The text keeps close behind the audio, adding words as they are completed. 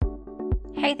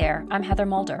Hey there, I'm Heather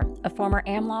Mulder, a former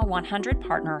AmLaw 100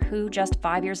 partner who, just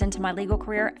 5 years into my legal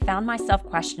career, found myself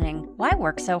questioning why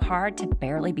work so hard to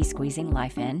barely be squeezing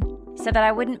life in. So that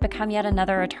I wouldn't become yet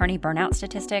another attorney burnout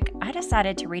statistic, I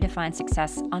decided to redefine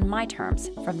success on my terms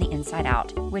from the inside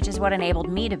out, which is what enabled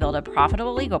me to build a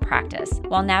profitable legal practice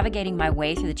while navigating my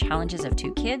way through the challenges of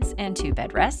 2 kids and 2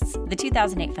 bed rests, the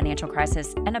 2008 financial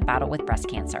crisis, and a battle with breast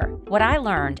cancer. What I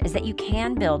learned is that you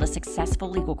can build a successful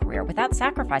legal career without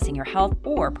sacrificing your health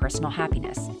or personal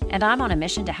happiness. And I'm on a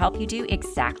mission to help you do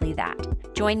exactly that.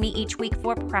 Join me each week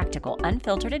for practical,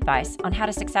 unfiltered advice on how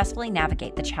to successfully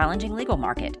navigate the challenging legal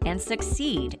market and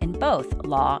succeed in both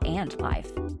law and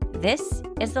life. This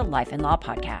is the Life and Law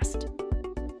Podcast.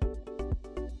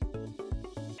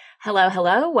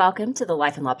 Hello. Welcome to the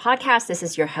Life and Law Podcast. This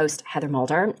is your host, Heather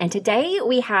Mulder. And today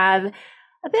we have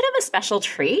a bit of a special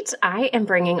treat. I am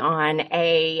bringing on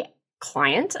a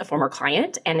former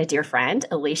client, and a dear friend,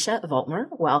 Alicia Voltmer.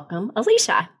 Welcome,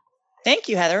 Alicia. Thank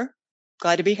you, Heather.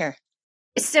 Glad to be here.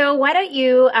 So why don't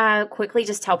you quickly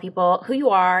just tell people who you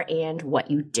are and what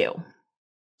you do?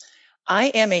 I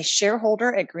am a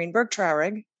shareholder at Greenberg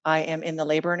Traurig. I am in the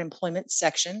labor and employment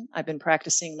section. I've been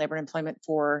practicing labor and employment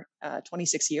for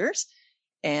 26 years,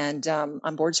 and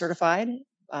I'm board certified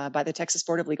by the Texas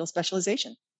Board of Legal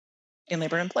Specialization in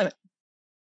labor and employment.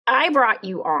 I brought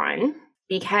you on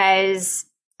because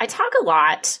I talk a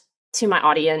lot to my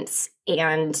audience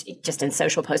and just in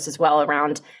social posts as well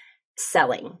around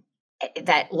selling.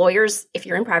 That lawyers, if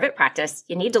you're in private practice,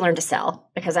 you need to learn to sell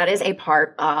because that is a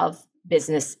part of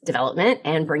business development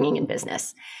and bringing in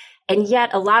business. And yet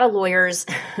a lot of lawyers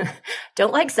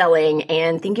don't like selling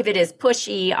and think of it as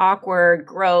pushy, awkward,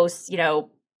 gross,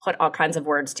 put all kinds of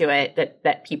words to it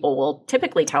that people will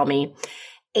typically tell me.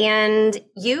 And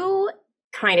you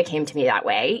kind of came to me that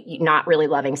way, not really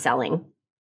loving selling,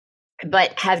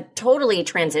 but have totally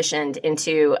transitioned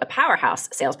into a powerhouse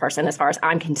salesperson as far as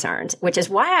I'm concerned, which is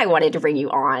why I wanted to bring you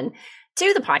on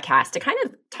to the podcast to kind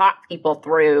of talk people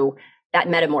through that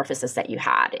metamorphosis that you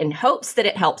had in hopes that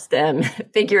it helps them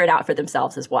figure it out for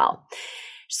themselves as well.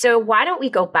 So why don't we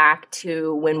go back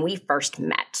to when we first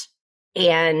met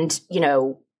and,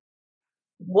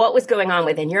 what was going on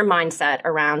within your mindset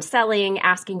around selling,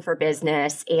 asking for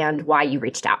business, and why you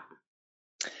reached out?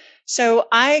 So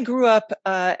I grew up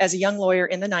as a young lawyer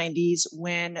in the 90s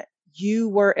when you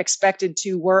were expected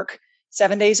to work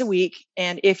 7 days a week.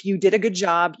 And if you did a good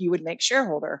job, you would make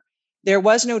shareholder. There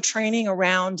was no training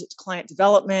around client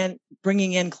development,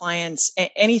 bringing in clients,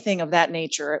 anything of that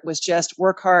nature. It was just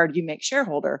work hard, you make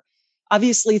shareholder.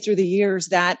 Obviously, through the years,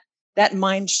 that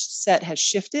mindset has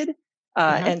shifted.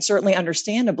 And certainly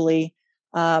understandably.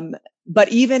 But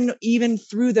even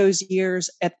through those years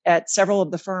at several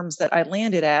of the firms that I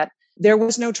landed at, there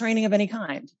was no training of any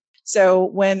kind. So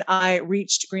when I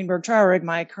reached Greenberg Traurig,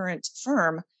 my current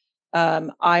firm,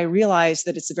 I realized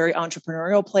that it's a very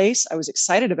entrepreneurial place. I was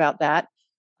excited about that.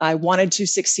 I wanted to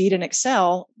succeed and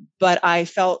excel, but I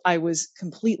felt I was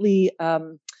completely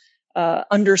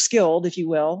underskilled, if you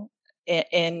will,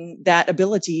 in that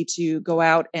ability to go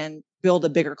out and build a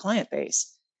bigger client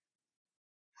base.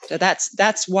 So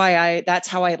that's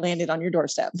how I landed on your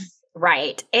doorstep.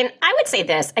 Right. And I would say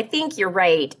this, I think you're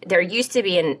right. There used to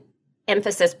be an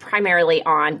emphasis primarily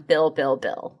on bill,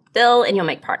 and you'll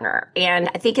make partner. And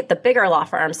I think at the bigger law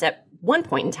firms at one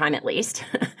point in time, at least,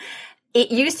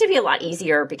 it used to be a lot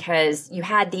easier because you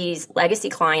had these legacy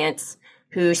clients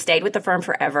who stayed with the firm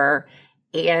forever.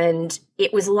 And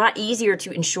it was a lot easier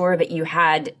to ensure that you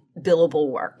had billable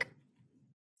work.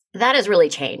 That has really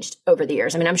changed over the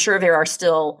years. I mean, I'm sure there are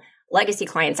still legacy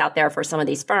clients out there for some of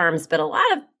these firms, but a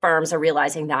lot of firms are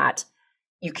realizing that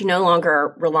you can no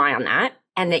longer rely on that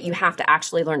and that you have to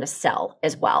actually learn to sell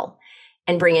as well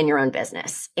and bring in your own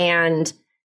business. And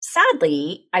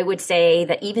sadly, I would say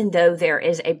that even though there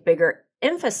is a bigger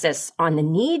emphasis on the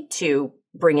need to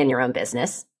bring in your own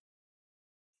business,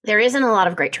 there isn't a lot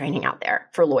of great training out there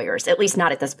for lawyers, at least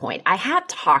not at this point. I have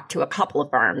talked to a couple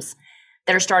of firms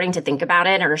that are starting to think about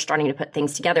it and are starting to put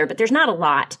things together, but there's not a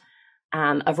lot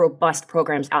of robust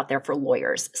programs out there for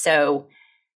lawyers. So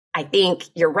I think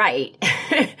you're right.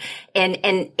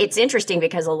 and it's interesting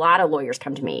because a lot of lawyers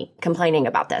come to me complaining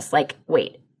about this. Like,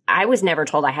 wait, I was never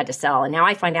told I had to sell. And now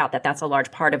I find out that that's a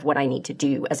large part of what I need to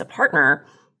do as a partner.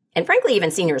 And frankly, even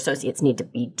senior associates need to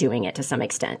be doing it to some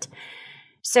extent.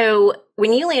 So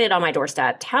when you landed on my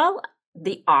doorstep, tell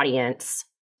the audience,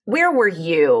 where were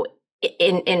you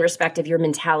in respect of your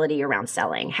mentality around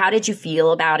selling? How did you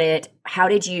feel about it? How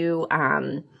did you,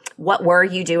 what were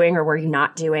you doing or were you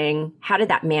not doing? How did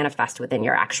that manifest within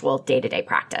your actual day-to-day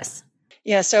practice?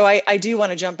 Yeah, so I do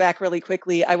want to jump back really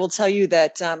quickly. I will tell you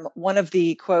that one of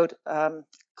the quote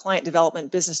client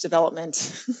development, business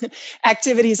development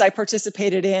activities I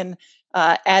participated in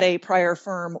at a prior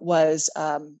firm was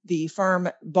the firm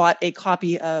bought a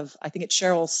copy of, I think it's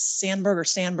Sheryl Sandberg or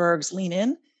Sandberg's Lean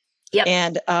In. Yep.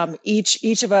 And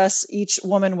each of us, each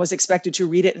woman was expected to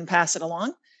read it and pass it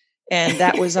along. And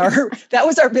that was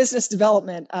our business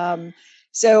development.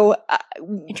 So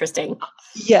Interesting.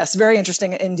 Yes, very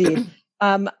interesting indeed.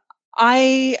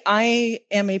 I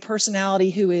am a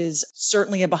personality who is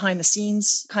certainly a behind the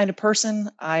scenes kind of person.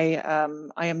 I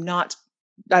am not.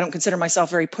 I don't consider myself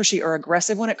very pushy or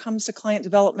aggressive when it comes to client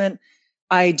development.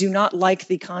 I do not like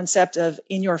the concept of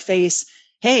in your face,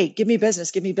 hey, give me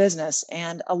business.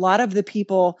 And a lot of the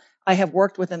people I have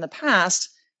worked with in the past,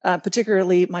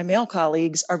 particularly my male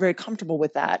colleagues, are very comfortable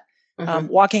with that.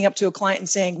 Walking up to a client and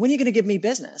saying, when are you going to give me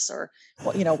business? Or,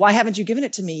 well, why haven't you given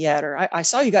it to me yet? Or I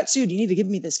saw you got sued. You need to give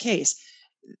me this case.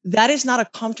 That is not a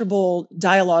comfortable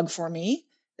dialogue for me.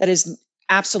 That is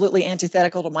absolutely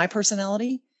antithetical to my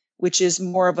personality, which is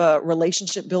more of a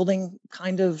relationship building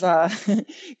kind of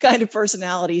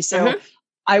personality. So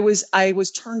I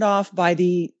was turned off by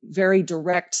the very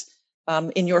direct,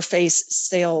 in your face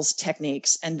sales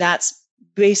techniques. And that's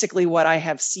basically what I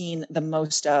have seen the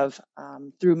most of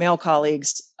through male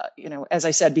colleagues, as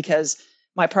I said, because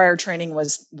my prior training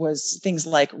was things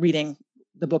like reading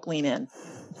the book Lean In.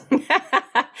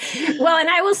 Well, and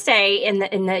I will say in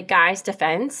the guys'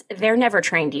 defense, they're never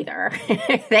trained either.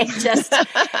 They just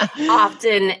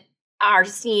often are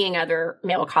seeing other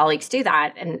male colleagues do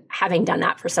that. And having done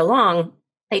that for so long,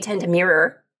 they tend to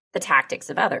mirror the tactics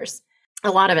of others. A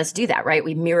lot of us do that, right?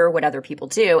 We mirror what other people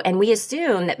do. And we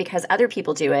assume that because other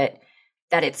people do it,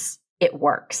 that it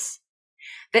works.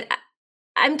 But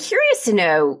I'm curious to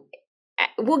know,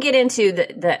 we'll get into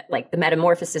the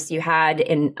metamorphosis you had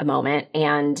in a moment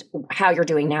and how you're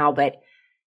doing now. But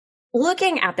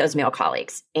looking at those male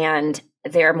colleagues and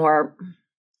their more,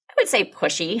 I would say,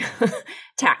 pushy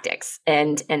tactics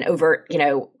and overt,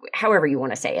 however you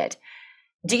want to say it,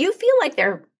 do you feel like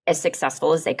they're as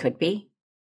successful as they could be?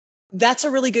 That's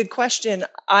a really good question.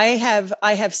 I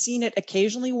have seen it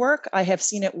occasionally work. I have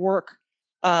seen it work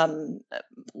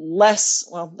less.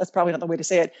 Well, that's probably not the way to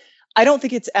say it. I don't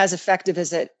think it's as effective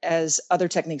as other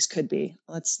techniques could be.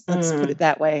 Let's put it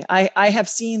that way. I have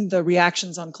seen the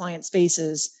reactions on clients'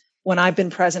 faces when I've been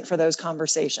present for those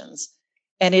conversations,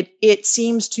 and it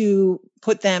seems to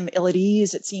put them ill at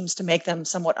ease. It seems to make them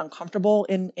somewhat uncomfortable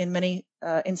in many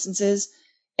instances.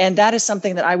 And that is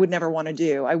something that I would never want to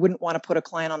do. I wouldn't want to put a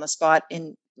client on the spot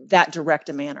in that direct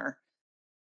a manner.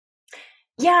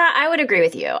 Yeah, I would agree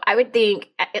with you. I would think,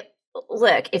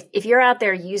 look, if you're out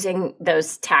there using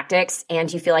those tactics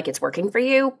and you feel like it's working for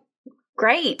you,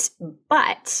 great.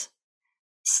 But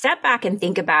step back and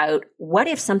think about what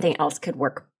if something else could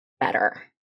work better?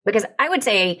 Because I would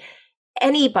say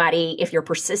anybody, if you're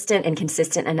persistent and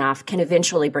consistent enough, can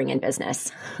eventually bring in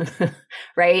business,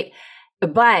 right?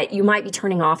 But you might be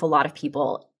turning off a lot of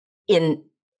people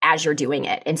as you're doing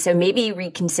it. And so maybe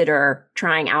reconsider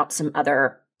trying out some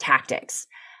other tactics.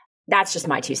 That's just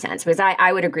my 2 cents, because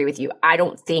I would agree with you. I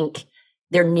don't think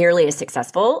they're nearly as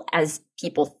successful as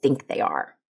people think they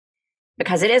are,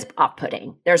 because it is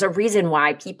off-putting. There's a reason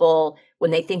why people,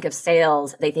 when they think of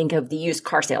sales, they think of the used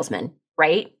car salesman,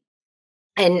 right?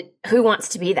 And who wants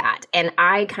to be that? And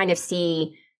I kind of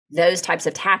see those types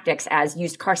of tactics as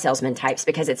used car salesman types,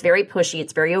 because it's very pushy,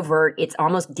 it's very overt, it's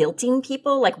almost guilting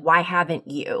people. Like, why haven't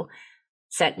you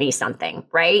sent me something,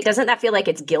 right? Doesn't that feel like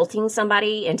it's guilting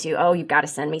somebody into, oh, you've got to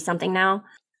send me something now?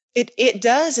 It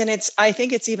does. And I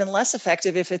think it's even less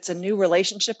effective if it's a new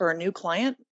relationship or a new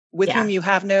client with whom you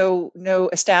have no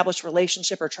established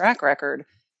relationship or track record.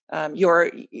 And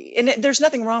there's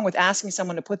nothing wrong with asking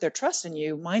someone to put their trust in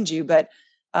you, mind you, but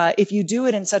if you do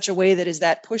it in such a way that is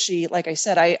that pushy, like I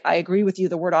said, I agree with you.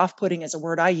 The word off-putting is a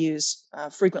word I use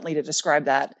frequently to describe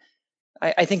that.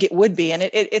 I think it would be. And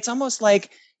it's almost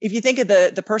like if you think of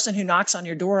the person who knocks on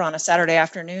your door on a Saturday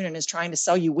afternoon and is trying to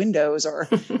sell you windows or,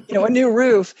 a new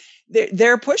roof,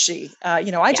 they're pushy.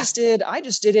 I just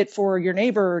did it for your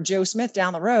neighbor, Joe Smith,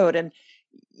 down the road. And,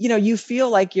 you feel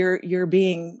like you're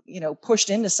being, pushed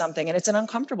into something, and it's an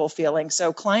uncomfortable feeling.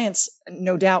 So clients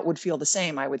no doubt would feel the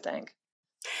same, I would think.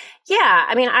 Yeah.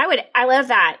 I mean, I love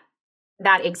that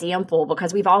example,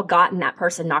 because we've all gotten that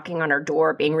person knocking on our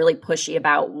door being really pushy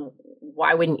about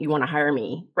why wouldn't you want to hire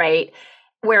me, right?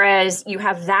 Whereas you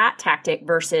have that tactic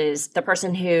versus the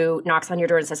person who knocks on your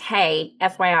door and says, hey,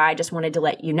 FYI, I just wanted to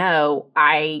let you know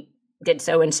I did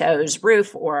so-and-so's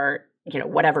roof, or,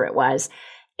 whatever it was.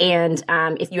 And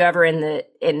if you ever in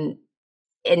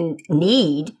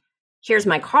need, Here's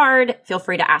my card. Feel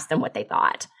free to ask them what they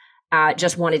thought.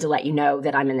 Just wanted to let you know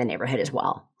that I'm in the neighborhood as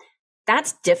well.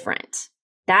 That's different.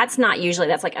 That's not usually,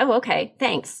 that's like, oh, okay,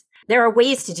 thanks. There are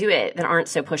ways to do it that aren't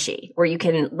so pushy, where you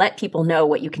can let people know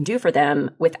what you can do for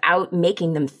them without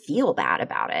making them feel bad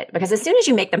about it. Because as soon as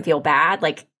you make them feel bad,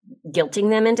 like guilting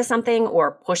them into something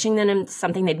or pushing them into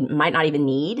something they might not even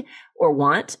need or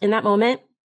want in that moment,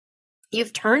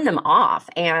 you've turned them off.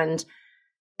 And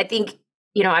I think,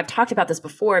 I've talked about this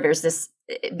before. There's this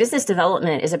business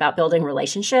development is about building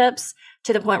relationships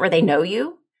to the point where they know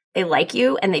you, they like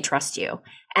you, and they trust you.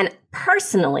 And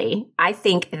personally, I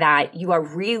think that you are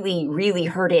really, really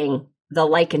hurting the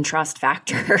like and trust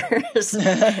factors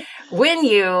when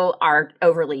you are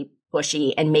overly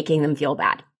pushy and making them feel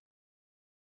bad.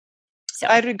 So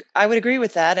I would agree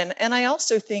with that. And I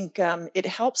also think it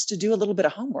helps to do a little bit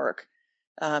of homework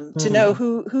to know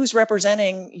who's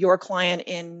representing your client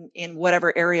in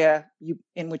whatever area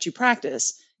in which you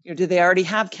practice. Do they already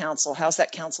have counsel? How's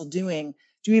that counsel doing?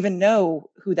 Do you even know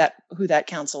who that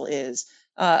counsel is?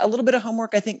 A little bit of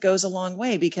homework, I think, goes a long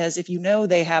way, because if you know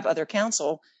they have other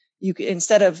counsel,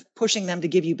 instead of pushing them to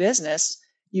give you business,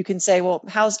 you can say, well,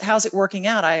 how's it working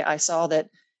out? I saw that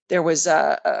there was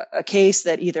a case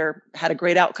that either had a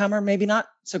great outcome or maybe not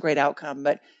so great outcome,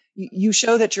 but you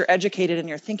show that you're educated and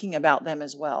you're thinking about them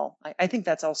as well. I think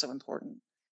that's also important.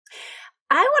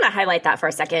 I want to highlight that for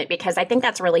a second, because I think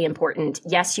that's really important.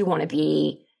 Yes, you want to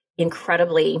be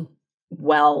incredibly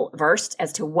well versed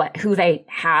as to who they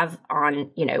have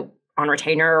on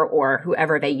retainer or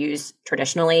whoever they use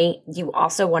traditionally. You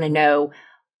also want to know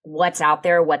what's out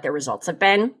there, what their results have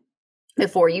been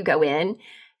before you go in.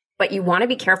 But you want to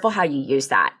be careful how you use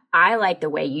that. I like the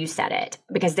way you said it,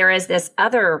 because there is this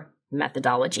other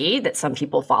methodology that some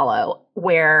people follow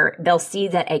where they'll see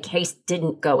that a case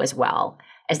didn't go as well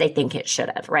as they think it should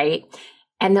have, right?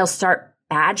 And they'll start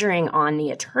badgering on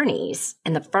the attorneys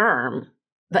and the firm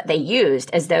that they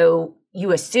used, as though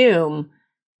you assume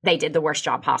they did the worst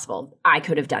job possible. I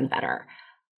could have done better.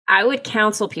 I would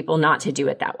counsel people not to do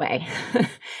it that way.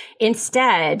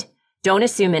 Instead, don't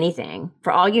assume anything.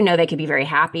 For all you know, they could be very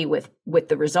happy with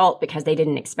the result because they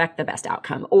didn't expect the best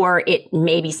outcome, or it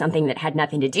may be something that had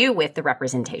nothing to do with the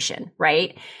representation,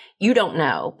 right? You don't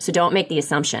know. So don't make the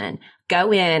assumption.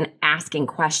 Go in asking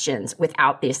questions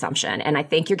without the assumption. And I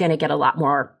think you're going to get a lot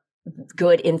more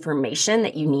good information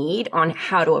that you need on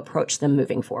how to approach them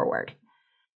moving forward.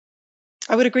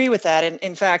 I would agree with that. And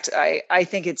in fact, I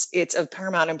think it's of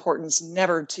paramount importance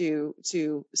never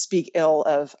to speak ill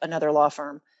of another law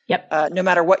firm. Yep. No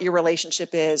matter what your relationship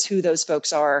is, who those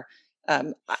folks are.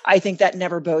 I think that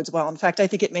never bodes well. In fact, I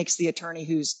think it makes the attorney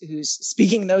who's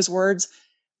speaking those words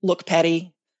look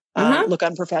petty, look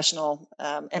unprofessional.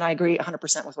 And I agree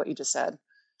 100% with what you just said.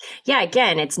 Yeah.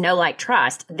 Again, it's know, like,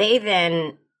 trust.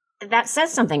 That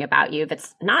says something about you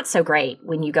that's not so great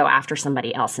when you go after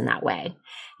somebody else in that way.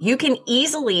 You can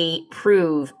easily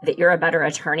prove that you're a better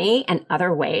attorney in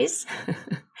other ways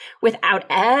without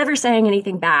ever saying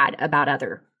anything bad about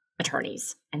other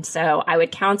attorneys. And so I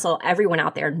would counsel everyone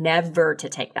out there never to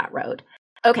take that road.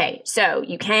 Okay, so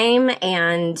you came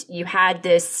and you had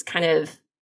this kind of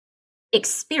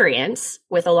experience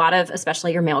with a lot of,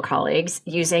 especially your male colleagues,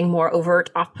 using more overt,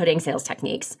 off-putting sales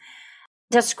techniques.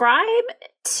 Describe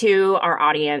to our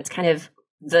audience kind of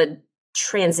the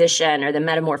transition or the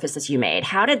metamorphosis you made.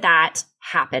 How did that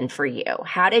happen for you?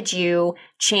 How did you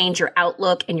change your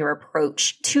outlook and your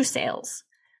approach to sales?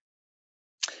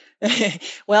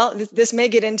 Well, this may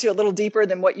get into a little deeper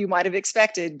than what you might have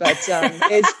expected, but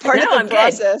it's part of the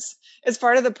process. It's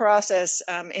part of the process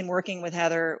in working with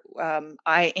Heather.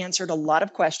 I answered a lot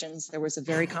of questions. There was a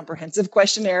very comprehensive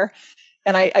questionnaire.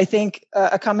 And I think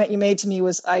a comment you made to me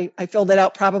was I filled it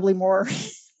out probably more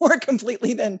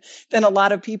completely than a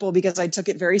lot of people, because I took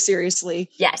it very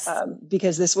seriously. Yes.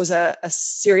 Because this was a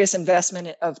serious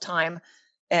investment of time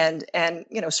and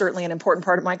certainly an important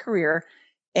part of my career.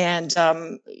 And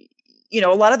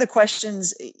a lot of the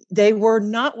questions, they were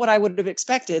not what I would have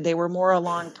expected. They were more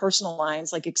along personal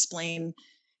lines, like explain,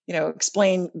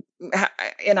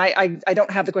 and I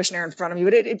don't have the questionnaire in front of me,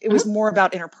 but it was more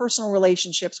about interpersonal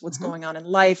relationships, what's going on in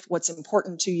life, what's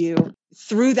important to you.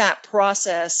 Through that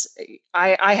process,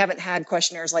 I haven't had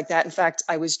questionnaires like that. In fact,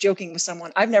 I was joking with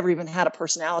someone, I've never even had a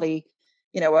personality,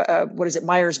 what is it,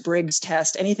 Myers-Briggs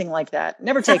test, anything like that.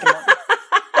 Never taken one.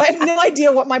 I have no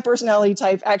idea what my personality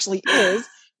type actually is.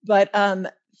 But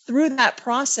through that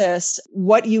process,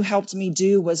 what you helped me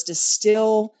do was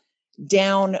distill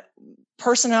down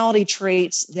personality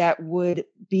traits that would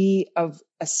be of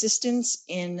assistance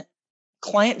in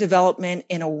client development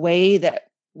in a way that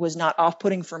was not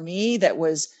off-putting for me, that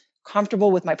was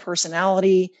comfortable with my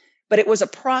personality, but it was a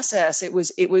process. It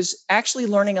was actually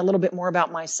learning a little bit more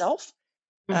about myself.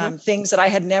 Things that I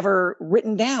had never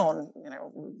written down.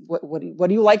 What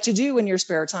do you like to do in your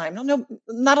spare time? No,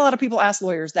 not a lot of people ask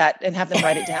lawyers that and have them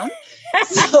write it down.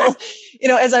 So,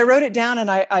 as I wrote it down and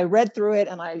I read through it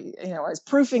and I was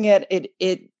proofing it,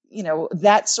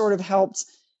 that sort of helped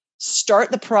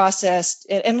start the process.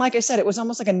 And like I said, it was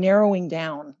almost like a narrowing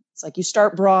down. It's like you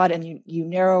start broad and you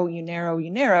narrow,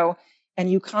 and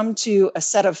you come to a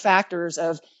set of factors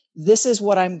of, this is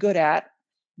what I'm good at.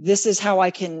 This is how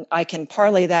I can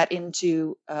parlay that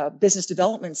into business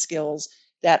development skills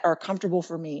that are comfortable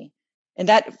for me. And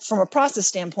that, from a process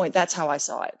standpoint, that's how I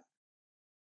saw it.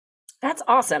 That's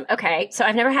awesome. Okay. So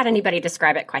I've never had anybody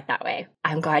describe it quite that way.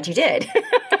 I'm glad you did.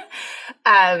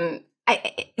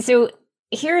 So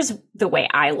here's the way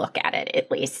I look at it, at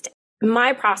least.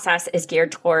 My process is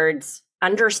geared towards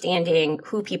understanding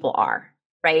who people are,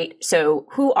 right? So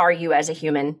who are you as a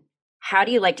human? How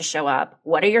do you like to show up?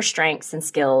 What are your strengths and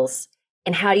skills?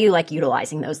 And how do you like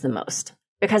utilizing those the most?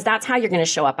 Because that's how you're going to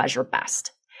show up as your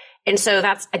best. And so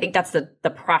I think that's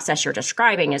the process you're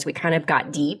describing, as we kind of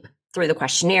got deep through the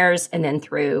questionnaires and then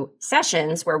through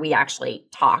sessions where we actually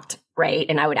talked, right?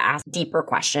 And I would ask deeper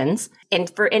questions.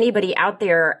 And for anybody out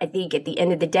there, I think at the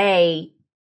end of the day,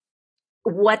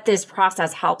 what this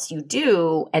process helps you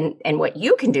do and what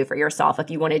you can do for yourself,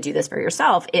 if you want to do this for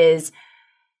yourself, is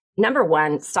number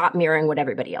one, stop mirroring what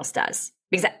everybody else does.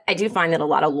 Because I do find that a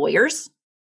lot of lawyers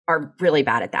are really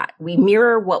bad at that. We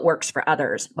mirror what works for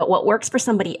others, but what works for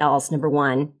somebody else, number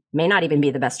one, may not even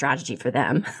be the best strategy for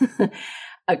them.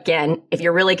 Again, if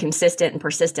you're really consistent and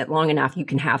persistent long enough, you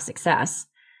can have success.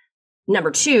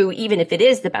 Number two, even if it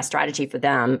is the best strategy for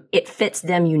them, it fits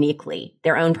them uniquely,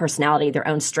 their own personality, their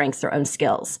own strengths, their own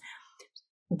skills.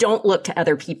 Don't look to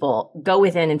other people. Go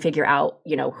within and figure out,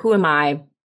 who am I?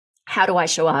 How do I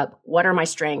show up? What are my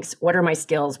strengths? What are my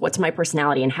skills? What's my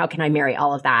personality? And how can I marry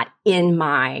all of that in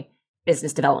my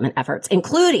business development efforts,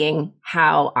 including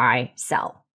how I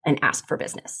sell and ask for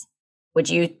business? Would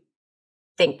you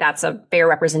think that's a fair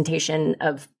representation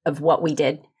of what we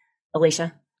did,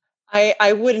 Alicia?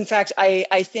 I would. In fact,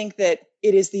 I think that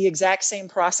it is the exact same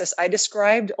process I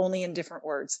described, only in different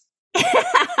words.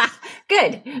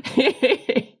 Good.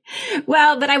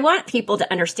 Well, but I want people to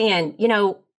understand,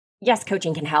 yes,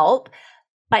 coaching can help,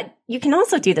 but you can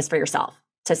also do this for yourself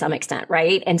to some extent,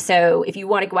 right? And so if you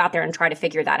want to go out there and try to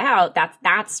figure that out,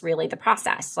 that's really the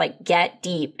process. Like, get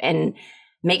deep and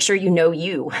make sure you know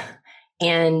you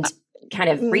and kind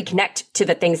of reconnect to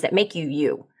the things that make you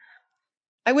you.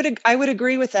 I would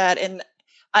agree with that. And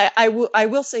I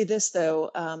will say this though,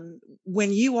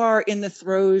 when you are in the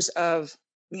throes of,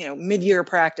 mid-year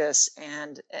practice,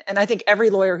 and I think every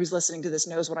lawyer who's listening to this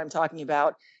knows what I'm talking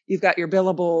about. You've got your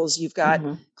billables, you've got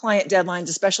client deadlines,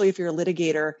 especially if you're a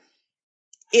litigator.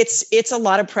 It's a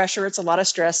lot of pressure. It's a lot of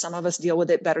stress. Some of us deal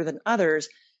with it better than others.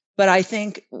 But I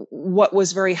think what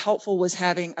was very helpful was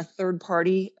having a third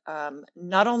party,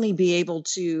 not only be able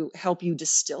to help you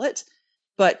distill it,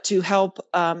 but to help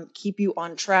keep you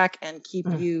on track and keep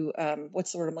you,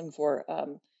 what's the word I'm looking for,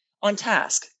 on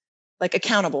task, like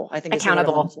accountable. I think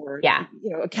accountable. Is the word I'm looking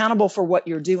for. Yeah, accountable for what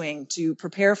you're doing, to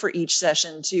prepare for each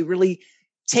session, to really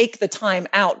take the time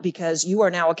out, because you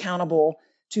are now accountable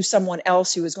to someone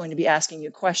else who is going to be asking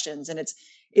you questions. And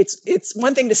it's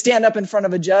one thing to stand up in front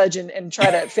of a judge and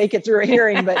try to fake it through a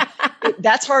hearing, but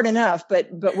that's hard enough.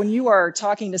 But when you are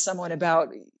talking to someone about,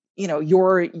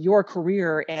 your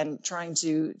career and trying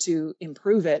to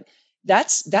improve it,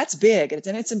 that's big,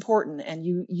 and it's important. And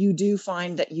you do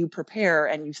find that you prepare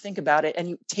and you think about it and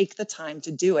you take the time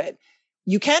to do it.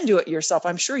 You can do it yourself.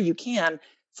 I'm sure you can.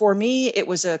 For me, it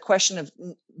was a question of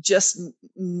just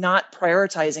not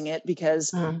prioritizing it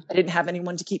because I didn't have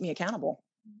anyone to keep me accountable.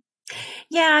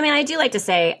 Yeah. I mean, I do like to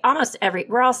say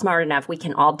we're all smart enough. We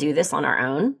can all do this on our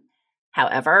own.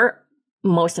 However,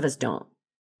 most of us don't,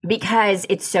 because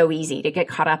it's so easy to get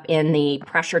caught up in the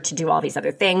pressure to do all these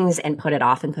other things and put it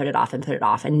off and put it off and put it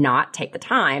off and not take the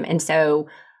time. And so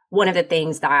one of the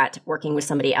things that working with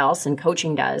somebody else and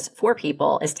coaching does for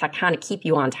people is to kind of keep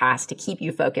you on task, to keep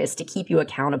you focused, to keep you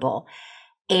accountable.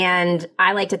 And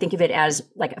I like to think of it as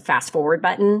like a fast forward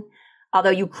button. Although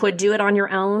you could do it on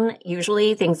your own,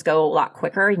 usually things go a lot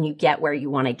quicker and you get where you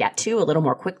want to get to a little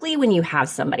more quickly when you have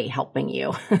somebody helping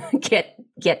you get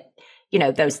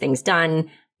those things done,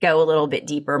 go a little bit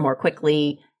deeper more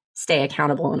quickly, stay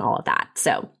accountable and all of that.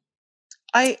 So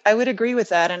I would agree with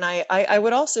that. And I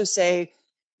would also say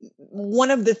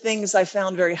one of the things I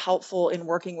found very helpful in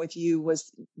working with you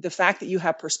was the fact that you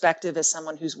have perspective as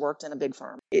someone who's worked in a big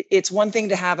firm. It's one thing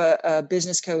to have a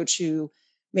business coach who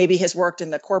maybe has worked in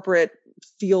the corporate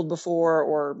field before,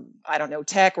 or I don't know,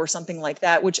 tech or something like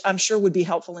that, which I'm sure would be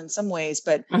helpful in some ways.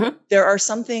 But there are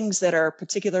some things that are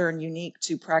particular and unique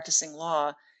to practicing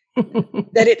law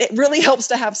that it really helps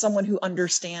to have someone who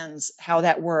understands how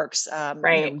that works.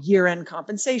 Right. Year-end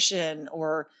compensation,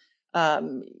 or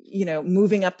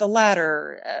moving up the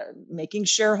ladder, making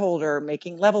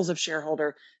levels of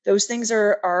shareholder. Those things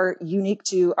are unique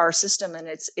to our system, and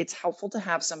it's helpful to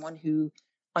have someone who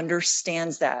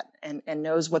understands that and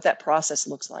knows what that process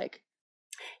looks like.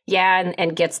 Yeah,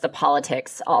 and gets the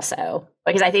politics also.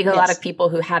 Because I think a lot of people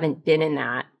who haven't been in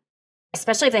that,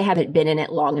 especially if they haven't been in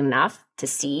it long enough to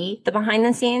see the behind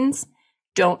the scenes,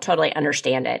 don't totally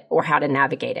understand it or how to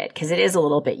navigate it, because it is a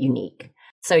little bit unique.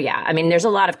 So yeah, I mean, there's a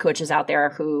lot of coaches out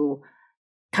there who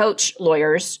coach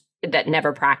lawyers that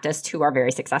never practiced who are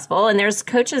very successful. And there's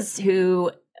coaches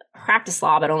who practice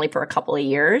law, but only for a couple of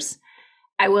years.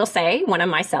 I will say one of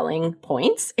my selling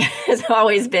points has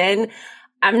always been,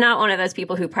 I'm not one of those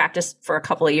people who practiced for a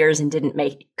couple of years and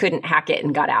couldn't hack it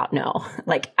and got out. No,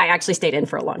 like I actually stayed in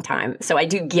for a long time. So I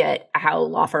do get how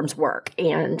law firms work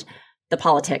and the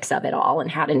politics of it all and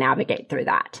how to navigate through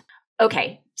that.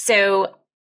 Okay. So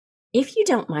if you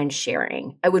don't mind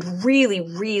sharing, I would really,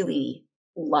 really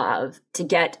love to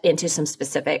get into some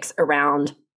specifics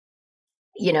around,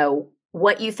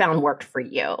 what you found worked for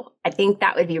you. I think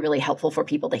that would be really helpful for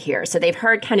people to hear. So they've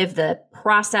heard kind of the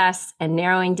process and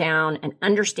narrowing down and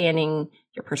understanding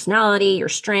your personality, your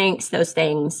strengths, those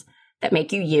things that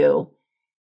make you you.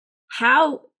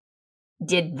 How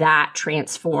did that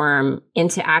transform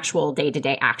into actual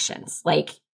day-to-day actions?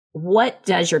 Like, what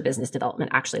does your business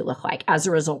development actually look like as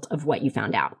a result of what you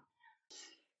found out?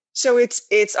 So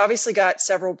it's obviously got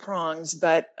several prongs,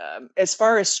 but as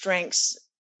far as strengths,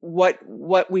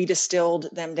 what we distilled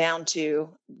them down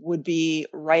to would be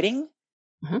writing,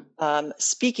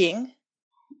 speaking,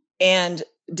 and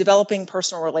developing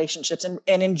personal relationships, and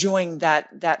enjoying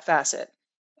that facet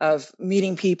of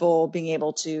meeting people, being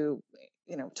able to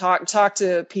talk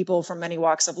to people from many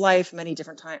walks of life, many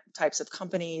different types of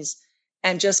companies,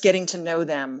 and just getting to know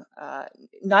them,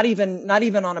 not even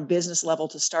on a business level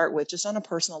to start with, just on a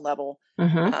personal level,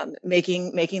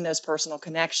 making those personal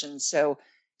connections. So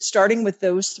starting with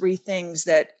those three things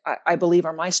that I believe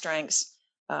are my strengths,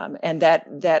 and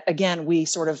that again, we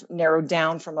sort of narrowed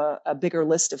down from a bigger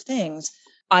list of things.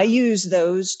 I use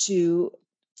those to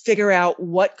figure out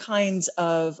what kinds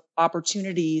of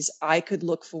opportunities I could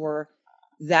look for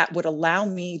that would allow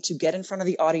me to get in front of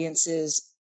the audiences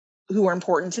who are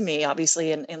important to me,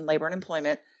 obviously, in labor and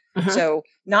employment. So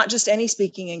not just any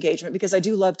speaking engagement, because I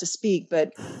do love to speak,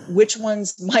 but which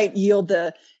ones might yield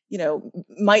the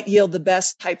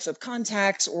best types of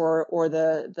contacts, or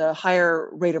the higher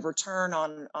rate of return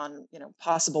on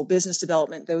possible business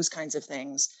development, those kinds of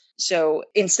things. So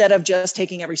instead of just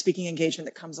taking every speaking engagement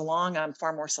that comes along, I'm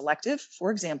far more selective.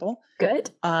 For example, good.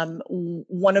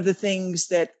 One of the things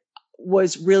that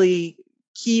was really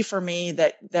key for me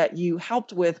that you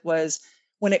helped with was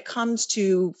when it comes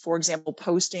to, for example,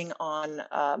 posting on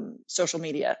social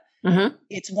media.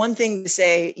 It's one thing to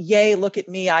say, "Yay, look at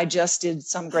me! I just did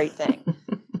some great thing,"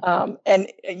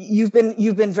 and you've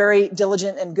been very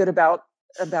diligent and good about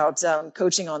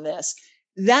coaching on this.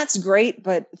 That's great,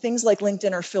 but things like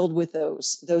LinkedIn are filled with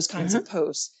those kinds of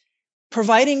posts.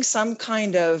 Providing some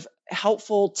kind of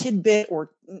helpful tidbit,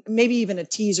 or maybe even a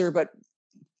teaser, but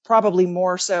probably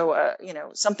more so,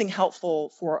 something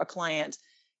helpful for a client.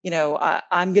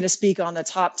 I'm going to speak on the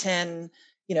top 10,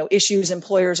 issues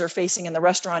employers are facing in the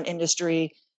restaurant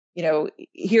industry.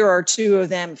 Here are 2 of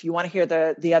them. If you want to hear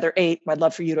the other 8, I'd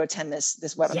love for you to attend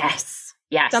this webinar.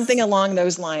 Yes. Something along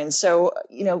those lines. So,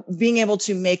 being able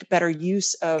to make better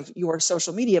use of your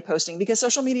social media posting, because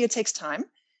social media takes time,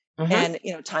 and,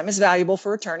 time is valuable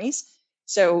for attorneys.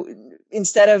 So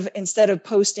instead of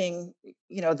posting,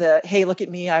 hey, look at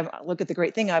me, look at the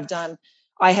great thing I've done,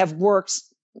 I have worked,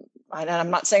 and I'm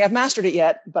not saying I've mastered it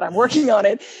yet, but I'm working on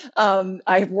it.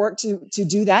 I've worked to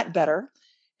do that better.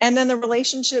 And then the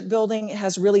relationship building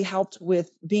has really helped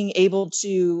with being able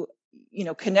to,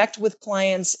 connect with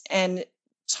clients and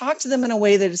talk to them in a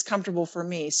way that is comfortable for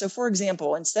me. So for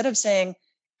example, instead of saying,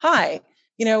 "Hi,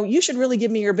 you should really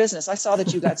give me your business. I saw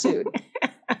that you got sued."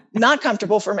 Not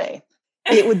comfortable for me.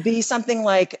 It would be something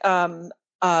like,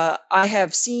 I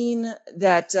have seen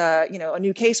that, a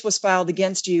new case was filed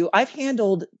against you. I've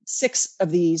handled 6 of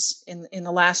these in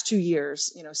the last 2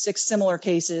 years, 6 similar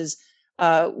cases,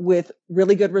 with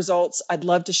really good results. I'd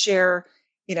love to share,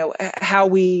 how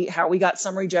we got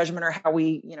summary judgment, or how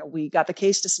we got the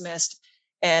case dismissed.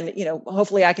 And,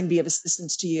 hopefully I can be of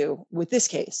assistance to you with this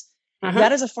case.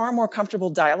 That is a far more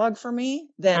comfortable dialogue for me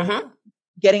than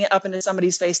getting up into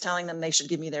somebody's face, telling them they should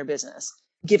give me their business,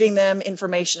 giving them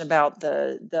information about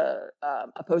the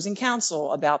opposing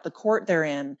counsel, about the court they're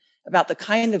in, about the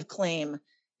kind of claim,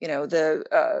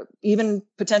 the even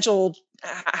potential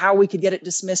how we could get it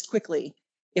dismissed quickly,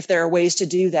 if there are ways to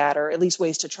do that, or at least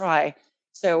ways to try.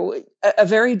 So a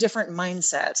very different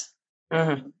mindset.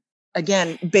 Mm-hmm.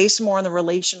 Again, based more on the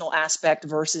relational aspect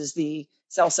versus the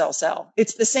sell.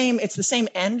 It's the same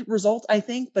end result, I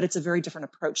think, but it's a very different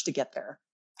approach to get there.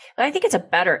 I think it's a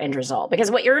better end result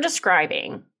because what you're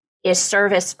describing is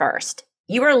service first.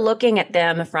 You are looking at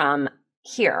them from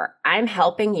here. I'm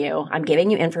helping you. I'm giving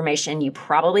you information you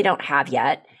probably don't have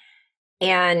yet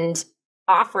and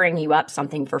offering you up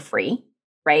something for free,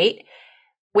 right?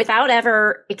 Without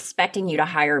ever expecting you to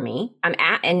hire me.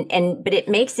 But it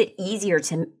makes it easier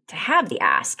to have the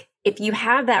ask. If you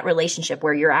have that relationship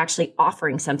where you're actually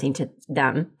offering something to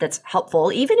them that's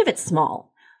helpful, even if it's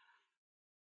small,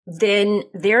 then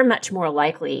they're much more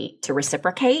likely to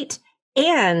reciprocate.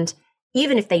 And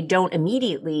even if they don't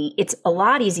immediately, it's a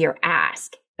lot easier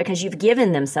ask because you've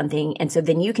given them something. And so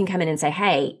then you can come in and say,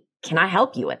 hey, can I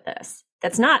help you with this?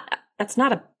 That's not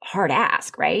a hard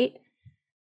ask, right?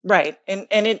 Right. And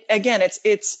it, again,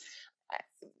 it's,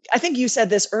 I think you said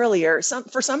this earlier,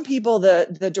 for some people,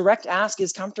 the direct ask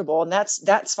is comfortable, and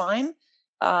that's fine.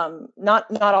 Not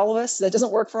all of us, that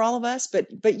doesn't work for all of us,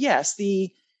 but yes,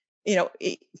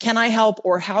 can I help,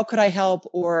 or how could I help?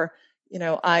 Or,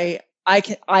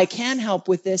 I can help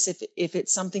with this if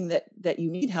it's something that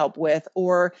you need help with,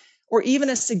 or even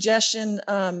a suggestion.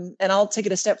 And I'll take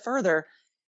it a step further.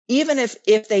 Even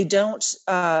if they don't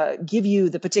give you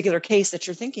the particular case that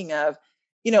you're thinking of,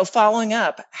 following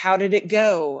up, how did it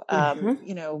go?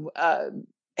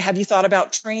 Have you thought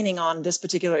about training on this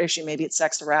particular issue? Maybe it's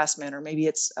sex harassment, or maybe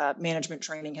it's management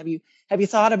training. Have you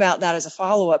thought about that as a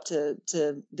follow-up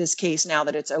to this case now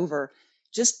that it's over?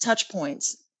 Just touch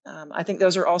points. I think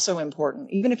those are also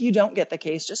important. Even if you don't get the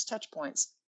case, just touch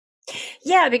points.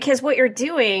 Yeah, because what you're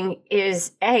doing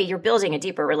is, you're building a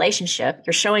deeper relationship.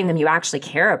 You're showing them you actually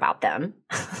care about them,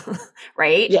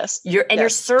 right? Yes. You're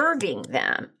serving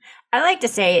them. I like to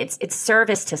say it's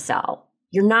service to sell.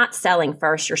 You're not selling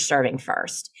first, you're serving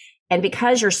first. And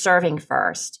because you're serving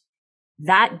first,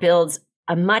 that builds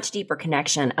a much deeper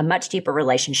connection, a much deeper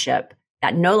relationship.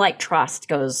 That like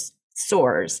trust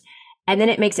soars. And then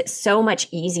it makes it so much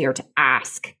easier to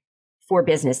ask for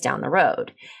business down the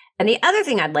road. And the other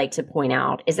thing I'd like to point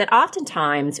out is that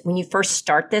oftentimes when you first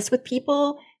start this with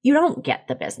people, you don't get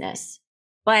the business,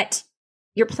 but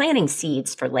you're planting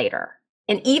seeds for later.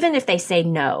 And even if they say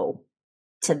no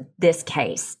to this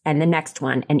case and the next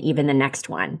one and even the next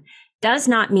one, does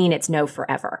not mean it's no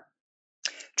forever.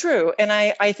 True. And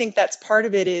I think that's part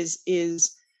of it is,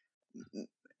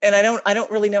 and I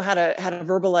don't really know how to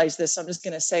verbalize this. So I'm just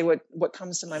going to say what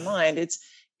comes to my mind.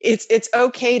 It's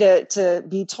okay to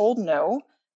be told no.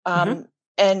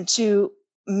 And to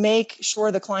make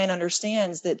sure the client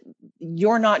understands that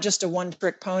you're not just a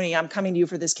one-trick pony. I'm coming to you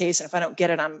for this case, and if I don't get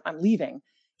it, I'm leaving.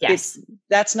 Yes.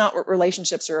 That's not what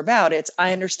relationships are about.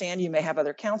 I understand you may have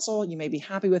other counsel, you may be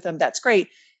happy with them. That's great.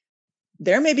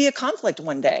 There may be a conflict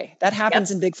one day. That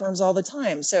happens in big firms all the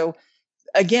time. So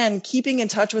again, keeping in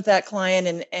touch with that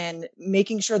client and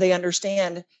making sure they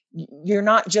understand you're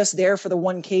not just there for the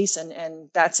one case and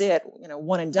that's it,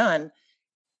 one and done.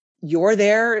 You're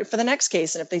there for the next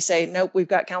case. And if they say, nope, we've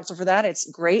got counsel for that, it's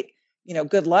great.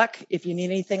 Good luck. If you need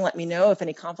anything, let me know. If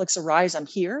any conflicts arise, I'm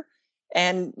here.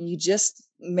 And you just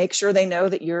make sure they know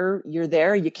that you're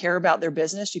there. You care about their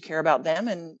business. You care about them.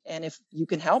 And if you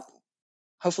can help,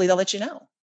 hopefully they'll let you know.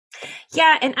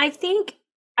 Yeah. And I think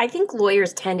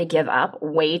lawyers tend to give up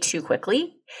way too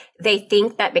quickly. They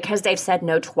think that because they've said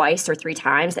no twice or three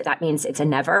times, that means it's a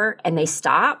never, and they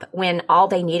stop when all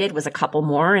they needed was a couple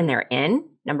more and they're in,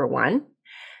 number one.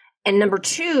 And number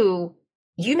two,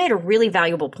 you made a really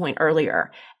valuable point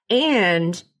earlier.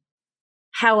 And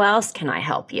how else can I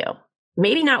help you?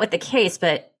 Maybe not with the case,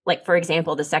 but like, for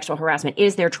example, the sexual harassment,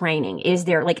 is there training? Is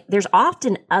there there's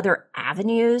often other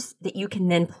avenues that you can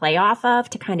then play off of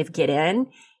to kind of get in,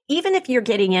 even if you're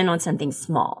getting in on something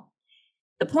small.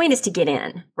 The point is to get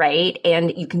in, right?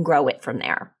 And you can grow it from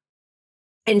there.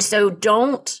 And so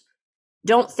don't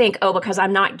think, because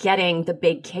I'm not getting the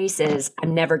big cases,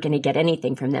 I'm never going to get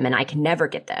anything from them and I can never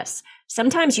get this.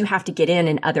 Sometimes you have to get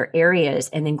in other areas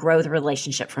and then grow the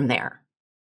relationship from there.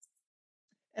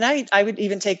 And I would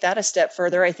even take that a step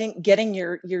further. I think getting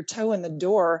your toe in the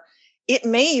door, it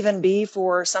may even be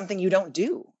for something you don't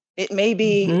do. It may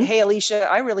be, hey, Alicia,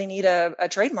 I really need a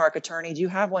trademark attorney. Do you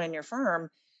have one in your firm?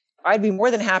 I'd be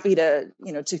more than happy to,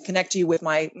 to connect you with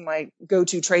my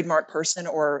go-to trademark person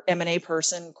or M&A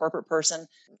person, corporate person.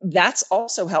 That's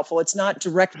also helpful. It's not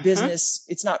direct business.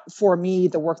 It's not for me,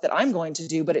 the work that I'm going to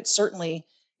do, but it certainly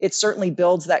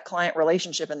builds that client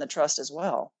relationship and the trust as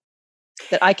well,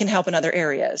 that I can help in other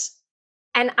areas.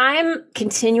 And I'm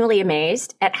continually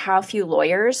amazed at how few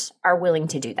lawyers are willing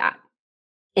to do that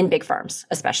in big firms,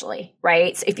 especially,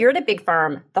 right? So if you're at a big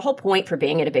firm, the whole point for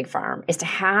being at a big firm is to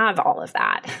have all of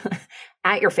that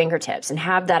at your fingertips and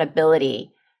have that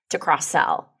ability to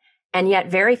cross-sell. And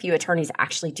yet very few attorneys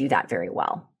actually do that very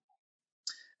well.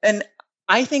 And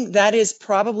I think that is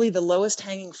probably the lowest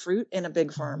hanging fruit in a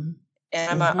big firm.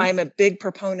 And I'm a big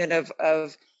proponent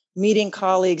of meeting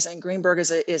colleagues, and Greenberg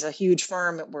is a huge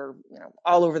firm. We're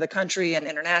all over the country and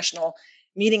international.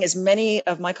 Meeting as many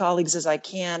of my colleagues as I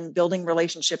can, building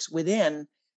relationships within,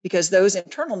 because those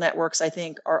internal networks, I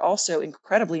think, are also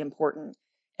incredibly important.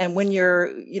 And when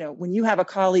when you have a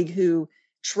colleague who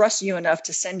trusts you enough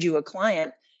to send you a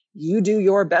client, you do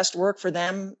your best work for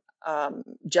them,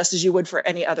 just as you would for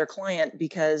any other client,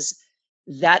 because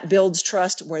that builds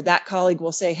trust where that colleague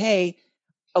will say, hey,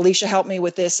 Alicia helped me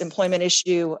with this employment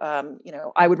issue.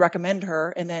 I would recommend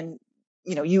her. And then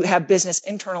you have business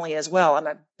internally as well. I'm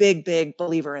a big, big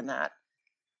believer in that.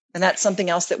 And that's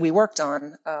something else that we worked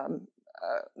on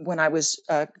when I was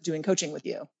doing coaching with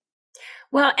you.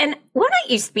 Well, and why don't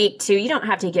you speak to, you don't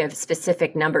have to give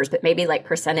specific numbers, but maybe like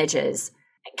percentages,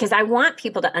 because I want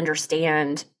people to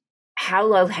understand how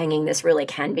low hanging this really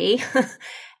can be.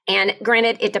 And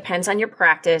granted, it depends on your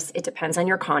practice. It depends on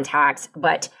your contacts,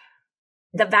 but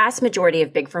the vast majority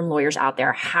of big firm lawyers out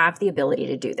there have the ability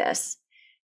to do this.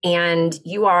 And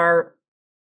you are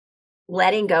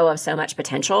letting go of so much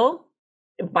potential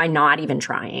by not even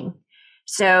trying.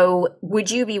 So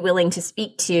would you be willing to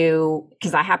speak to,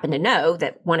 because I happen to know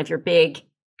that one of your big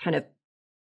kind of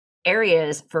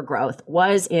areas for growth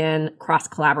was in cross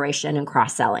collaboration and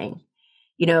cross selling.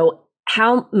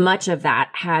 How much of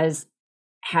that has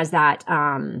that,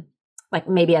 like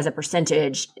maybe as a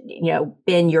percentage,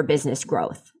 been your business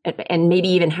growth? And maybe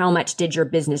even how much did your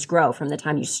business grow from the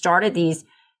time you started these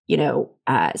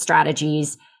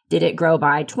strategies? Did it grow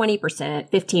by 20%,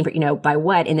 15%, by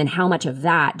what? And then how much of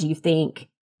that do you think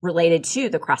related to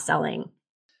the cross-selling?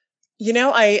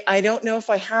 I don't know if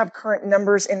I have current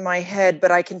numbers in my head, but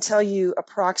I can tell you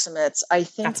approximates. I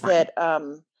think that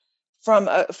from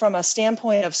a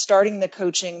standpoint of starting the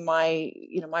coaching, my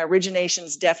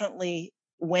originations definitely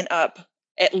went up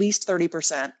at least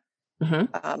 30%.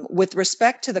 With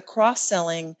respect to the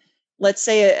cross-selling, let's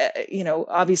say,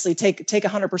 obviously take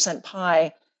 100%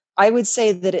 pie. I would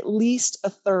say that at least a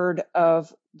third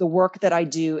of the work that I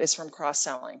do is from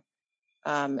cross-selling.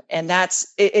 And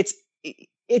that's, it's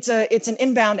an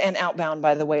inbound and outbound,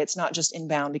 by the way. It's not just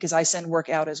inbound because I send work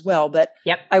out as well. But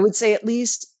I would say at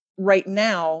least right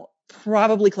now,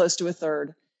 probably close to a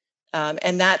third.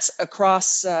 And that's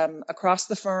across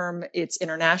the firm. It's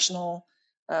international.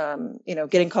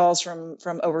 Getting calls from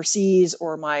overseas,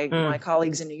 or my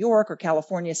colleagues in New York or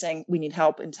California saying we need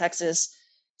help in Texas.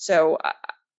 So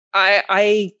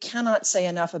I cannot say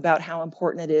enough about how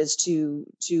important it is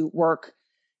to work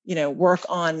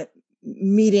on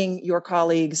meeting your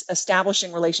colleagues,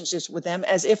 establishing relationships with them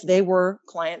as if they were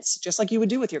clients, just like you would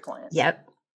do with your clients.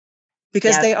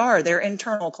 Because they're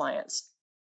internal clients.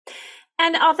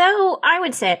 And although I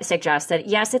would suggest that,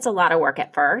 yes, it's a lot of work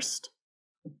at first,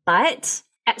 but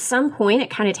at some point it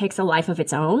kind of takes a life of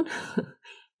its own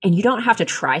and you don't have to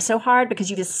try so hard because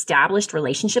you've established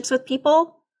relationships with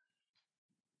people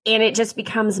and it just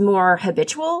becomes more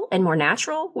habitual and more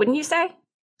natural, wouldn't you say?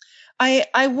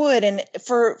 I would. And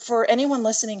for anyone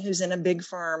listening who's in a big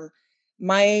firm,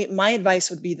 my advice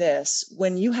would be this: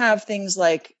 when you have things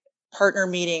like partner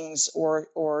meetings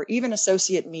or even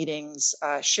associate meetings,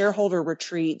 shareholder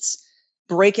retreats,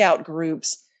 breakout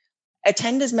groups,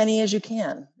 attend as many as you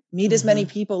can, meet as many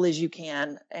people as you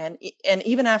can. And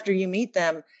even after you meet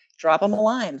them, drop them a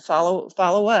line,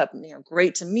 follow up.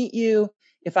 Great to meet you.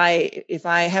 If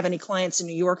I have any clients in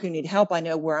New York who need help, I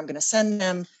know where I'm going to send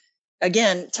them.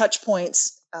 Again, touch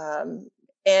points,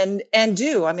 and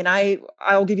do. I mean,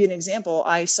 I'll give you an example.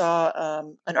 I saw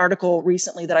an article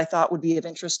recently that I thought would be of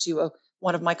interest to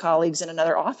one of my colleagues in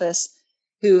another office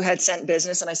who had sent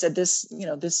business. And I said, this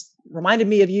reminded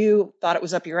me of you, thought it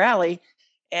was up your alley.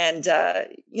 And,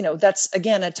 that's,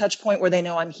 again, a touch point where they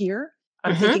know I'm here.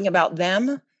 I'm thinking about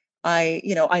them.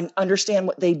 I understand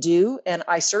what they do, and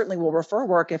I certainly will refer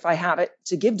work if I have it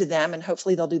to give to them, and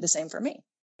hopefully they'll do the same for me.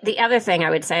 The other thing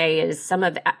I would say is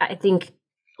I think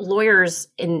lawyers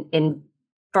in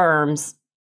firms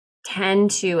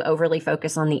tend to overly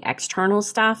focus on the external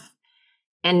stuff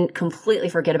and completely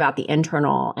forget about the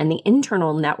internal. And the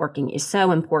internal networking is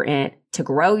so important to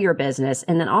grow your business.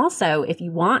 And then also, if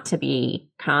you want to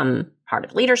become part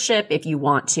of leadership, if you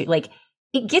want to, like,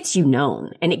 it gets you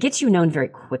known, and it gets you known very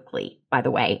quickly, by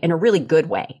the way, in a really good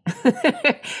way.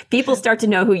 People start to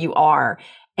know who you are.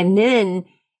 And then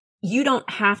you don't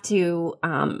have to,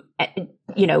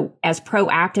 as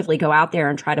proactively go out there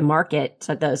and try to market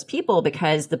to those people,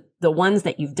 because the ones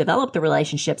that you've developed the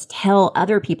relationships tell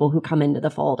other people who come into the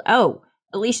fold, oh,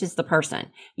 Alicia's the person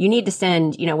you need to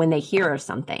send, when they hear of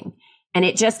something. And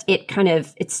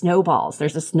it snowballs.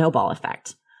 There's a snowball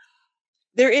effect.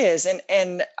 There is.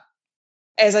 And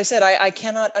as I said, I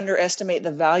cannot underestimate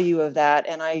the value of that.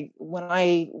 And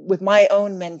with my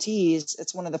own mentees,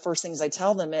 it's one of the first things I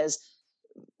tell them is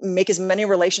make as many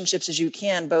relationships as you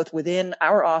can, both within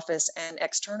our office and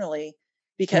externally,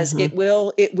 because it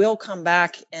will come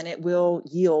back and it will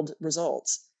yield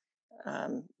results.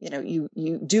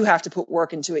 You do have to put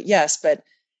work into it, yes, but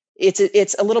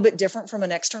it's a little bit different from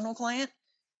an external client.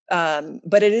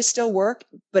 But it is still work,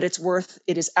 but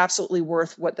it is absolutely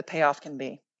worth what the payoff can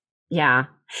be. Yeah.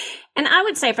 And I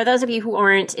would say for those of you who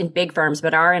aren't in big firms,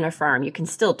 but are in a firm, you can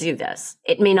still do this.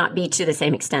 It may not be to the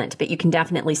same extent, but you can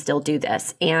definitely still do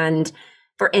this. And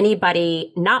for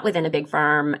anybody not within a big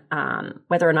firm,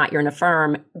 whether or not you're in a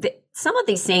firm, some of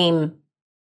these same,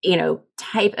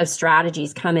 type of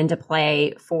strategies come into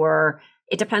play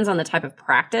it depends on the type of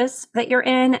practice that you're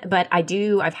in. But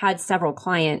I've had several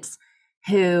clients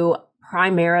who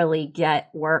primarily get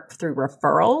work through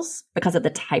referrals because of the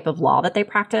type of law that they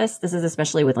practice. This is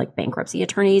especially with like bankruptcy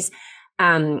attorneys.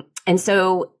 And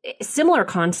so similar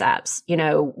concepts,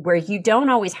 where you don't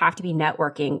always have to be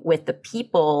networking with the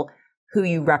people who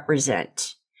you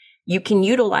represent. You can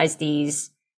utilize these,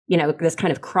 this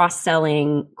kind of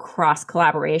cross-selling,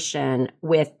 cross-collaboration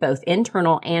with both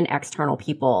internal and external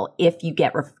people if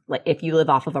you live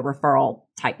off of a referral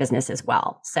type business as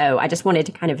well. So I just wanted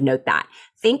to kind of note that.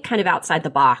 Think kind of outside the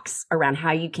box around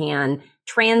how you can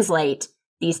translate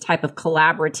these type of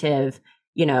collaborative,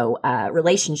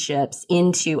 relationships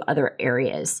into other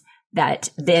areas that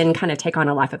then kind of take on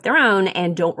a life of their own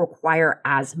and don't require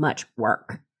as much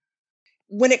work.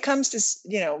 When it comes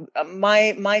to,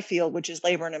 my field, which is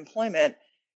labor and employment,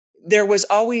 there was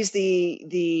always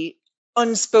the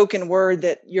unspoken word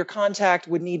that your contact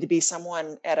would need to be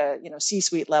someone at a,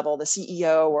 C-suite level, the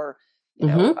CEO or,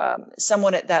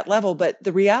 someone at that level. But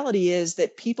the reality is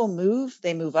that people move,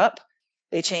 they move up,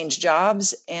 they change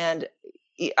jobs. And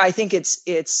I think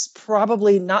it's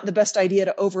probably not the best idea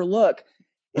to overlook,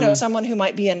 someone who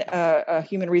might be a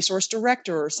human resource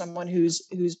director or someone who's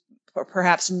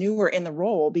perhaps newer in the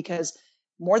role, because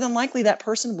more than likely that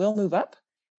person will move up.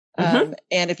 And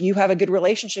if you have a good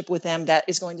relationship with them, that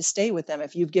is going to stay with them.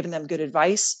 If you've given them good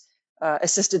advice,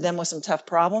 assisted them with some tough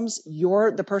problems,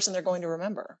 you're the person they're going to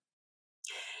remember.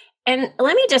 And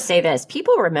let me just say this,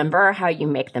 people remember how you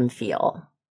make them feel.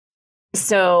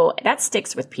 So that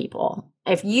sticks with people.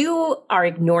 If you are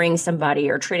ignoring somebody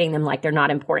or treating them like they're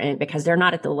not important because they're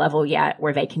not at the level yet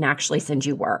where they can actually send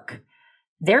you work,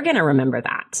 they're going to remember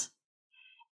that.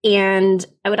 And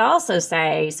I would also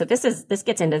say, so this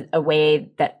gets into a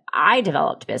way that I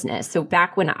developed business. So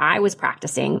back when I was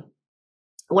practicing,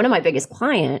 one of my biggest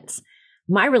clients,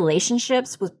 my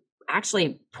relationships was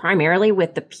actually primarily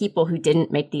with the people who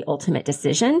didn't make the ultimate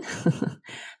decision.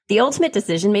 The ultimate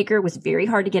decision maker was very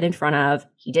hard to get in front of.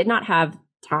 He did not have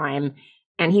time,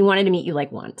 and he wanted to meet you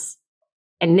like once.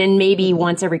 And then maybe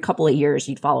once every couple of years,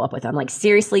 you'd follow up with him. Like,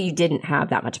 seriously, you didn't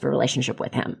have that much of a relationship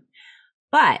with him.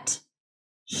 But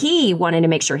he wanted to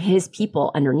make sure his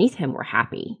people underneath him were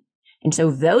happy. And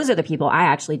so those are the people I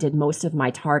actually did most of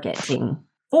my targeting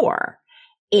for.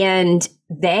 And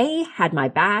they had my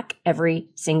back every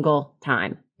single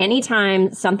time.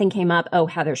 Anytime something came up, oh,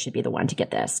 Heather should be the one to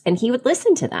get this. And he would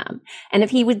listen to them. And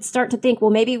if he would start to think, well,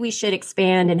 maybe we should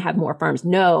expand and have more firms.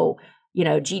 No,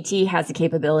 GT has the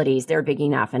capabilities. They're big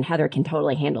enough and Heather can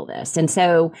totally handle this. And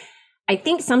so I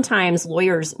think sometimes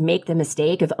lawyers make the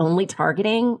mistake of only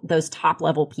targeting those top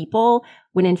level people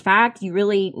when in fact you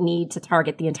really need to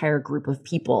target the entire group of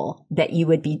people that you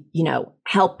would be,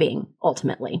 helping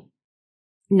ultimately,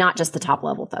 not just the top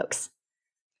level folks.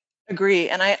 Agree.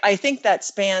 And I think that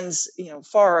spans,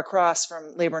 far across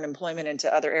from labor and employment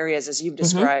into other areas as you've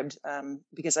described,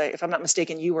 because if I'm not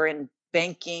mistaken, you were in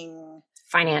banking.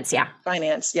 Finance. Yeah.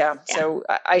 So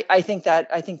I think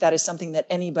that is something that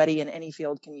anybody in any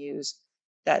field can use.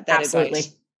 That Absolutely.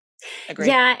 Advice. Agree.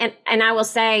 Yeah. And I will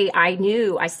say,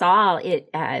 I saw it.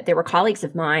 There were colleagues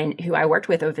of mine who I worked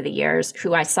with over the years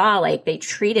who I saw like they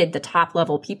treated the top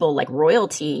level people like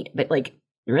royalty, but like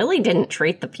really didn't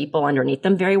treat the people underneath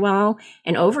them very well.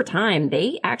 And over time,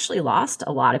 they actually lost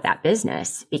a lot of that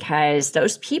business because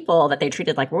those people that they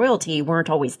treated like royalty weren't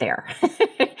always there.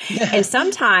 And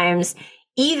sometimes,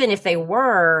 even if they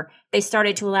were, they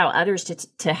started to allow others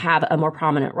to have a more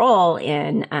prominent role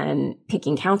in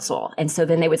picking counsel. And so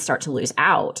then they would start to lose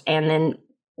out. And then,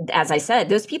 as I said,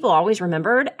 those people always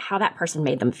remembered how that person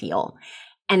made them feel,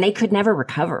 and they could never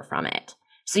recover from it.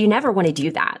 So you never want to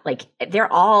do that. Like,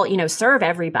 they're all, serve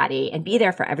everybody and be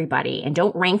there for everybody and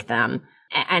don't rank them.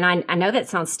 And I know that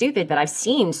sounds stupid, but I've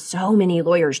seen so many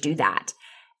lawyers do that.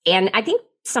 And I think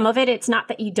some of it, it's not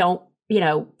that you don't,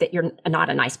 that you're not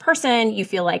a nice person. You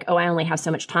feel like, oh, I only have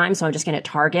so much time, so I'm just going to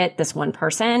target this one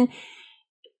person.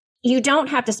 You don't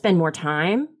have to spend more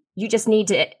time. You just need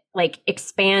to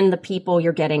expand the people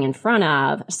you're getting in front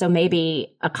of. So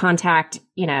maybe contact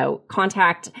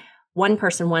one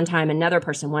person one time, another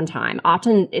person one time.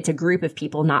 Often it's a group of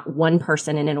people, not one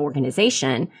person in an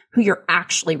organization who you're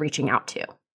actually reaching out to.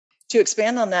 To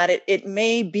expand on that, it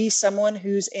may be someone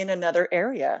who's in another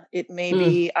area. It may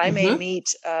be, I may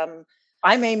meet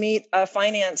a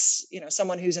finance,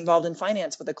 someone who's involved in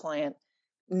finance with a client.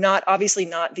 Obviously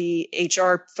not the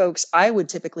HR folks I would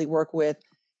typically work with,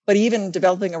 but even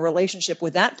developing a relationship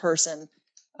with that person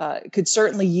could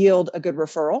certainly yield a good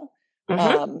referral,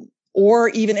 or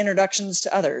even introductions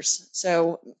to others.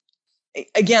 So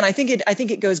again, I think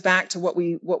it goes back to what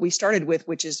we started with,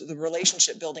 which is the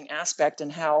relationship building aspect,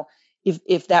 and how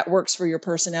if that works for your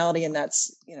personality and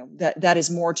that's that is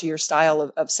more to your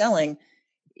style of selling,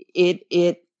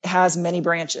 it has many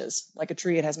branches. Like a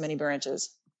tree, it has many branches.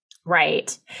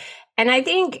 Right. And I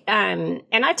think, and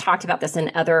I've talked about this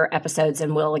in other episodes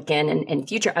and will again in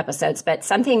future episodes, but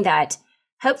something that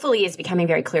hopefully is becoming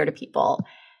very clear to people.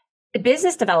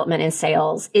 Business development and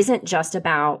sales isn't just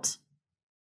about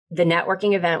the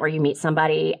networking event where you meet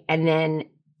somebody and then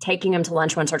taking them to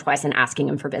lunch once or twice and asking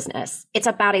them for business. It's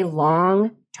about a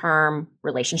long-term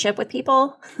relationship with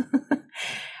people,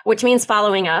 which means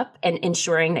following up and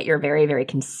ensuring that you're very, very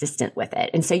consistent with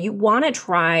it. And so you want to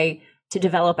try to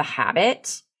develop a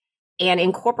habit and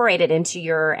incorporate it into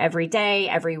your everyday,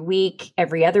 every week,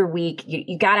 every other week.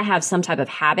 You got to have some type of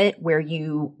habit where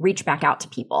you reach back out to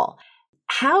people.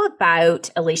 How about,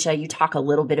 Alicia, you talk a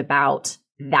little bit about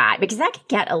that? Because that could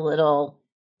get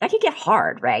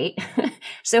hard, right?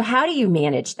 So how do you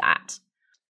manage that?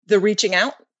 The reaching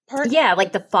out part? Yeah,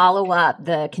 like the follow up,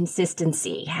 the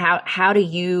consistency. How do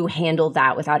you handle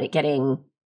that without it getting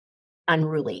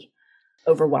unruly,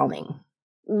 overwhelming?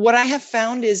 What I have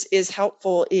found is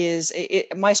helpful is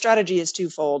my strategy is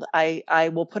twofold.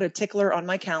 I will put a tickler on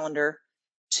my calendar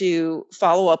to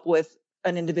follow up with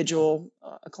an individual,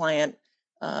 a client,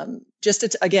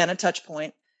 just again, a touch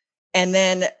point. And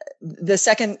then the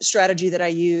second strategy that I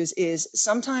use is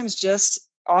sometimes just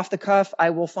off the cuff, I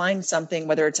will find something,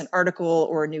 whether it's an article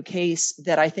or a new case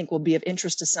that I think will be of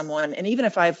interest to someone. And even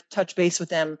if I've touched base with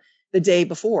them the day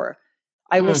before,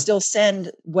 I will still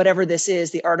send whatever this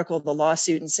is, the article, the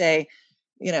lawsuit, and say,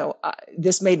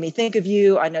 this made me think of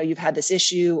you. I know you've had this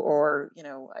issue, or,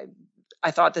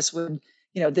 I thought this would,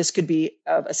 this could be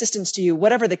of assistance to you,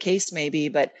 whatever the case may be.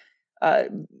 But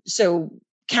so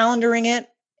calendaring it,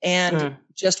 and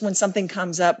just when something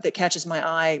comes up that catches my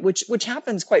eye, which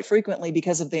happens quite frequently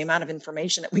because of the amount of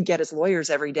information that we get as lawyers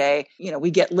every day.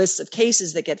 We get lists of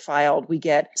cases that get filed. We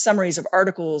get summaries of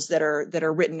articles that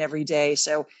are written every day.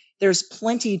 So there's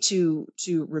plenty to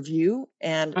review,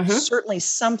 and certainly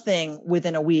something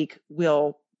within a week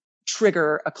will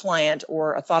trigger a client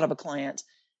or a thought of a client.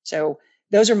 So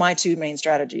those are my two main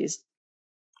strategies.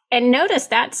 And notice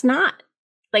that's not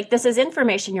like, this is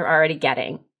information you're already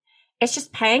getting. It's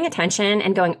just paying attention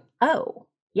and going, oh,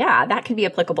 yeah, that could be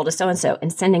applicable to so-and-so,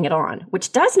 and sending it on,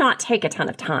 which does not take a ton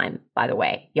of time, by the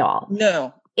way, y'all.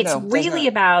 No. It's really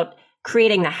about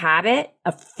creating the habit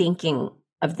of thinking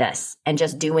of this and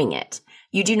just doing it.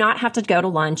 You do not have to go to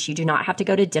lunch. You do not have to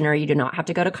go to dinner. You do not have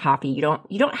to go to coffee. You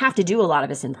don't have to do a lot of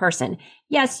this in person.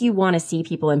 Yes, you want to see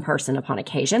people in person upon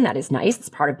occasion. That is nice. It's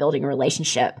part of building a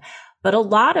relationship. But a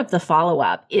lot of the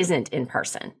follow-up isn't in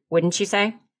person, wouldn't you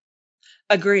say?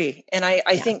 Agree. And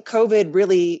I think COVID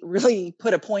really, really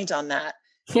put a point on that,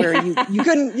 where you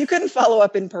couldn't follow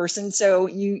up in person. So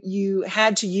you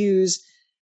had to use,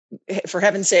 for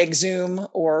heaven's sake, Zoom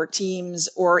or Teams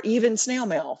or even snail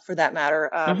mail for that matter.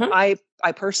 I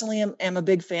personally am a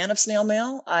big fan of snail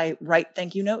mail. I write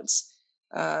thank you notes.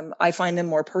 I find them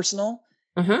more personal.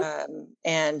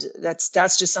 And that's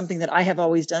just something that I have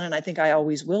always done. And I think I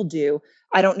always will do.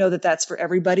 I don't know that that's for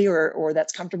everybody or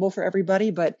that's comfortable for everybody,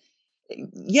 but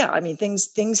yeah, I mean,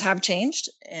 things have changed,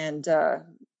 and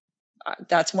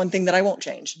that's one thing that I won't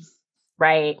change.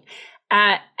 Right.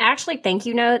 Actually, thank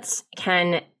you notes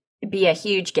can be a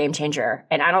huge game changer.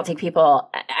 And I don't think people,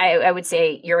 I would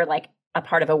say you're like a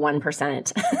part of a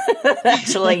 1% that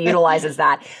actually utilizes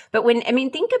that. But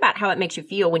think about how it makes you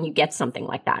feel when you get something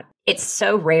like that. It's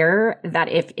so rare that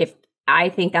if I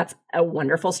think that's a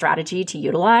wonderful strategy to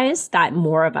utilize that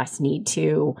more of us need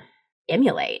to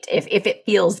emulate. If it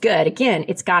feels good, again,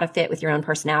 it's got to fit with your own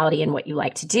personality and what you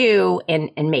like to do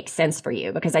and make sense for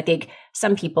you. Because I think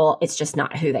some people, it's just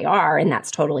not who they are, and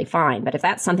that's totally fine. But if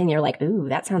that's something you're like, ooh,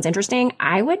 that sounds interesting,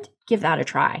 I would give that a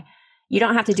try. You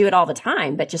don't have to do it all the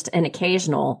time, but just an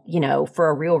occasional, for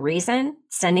a real reason,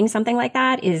 sending something like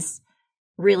that is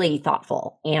really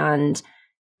thoughtful. And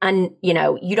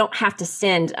you don't have to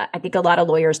send. I think a lot of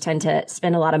lawyers tend to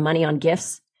spend a lot of money on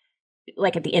gifts,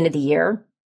 like at the end of the year.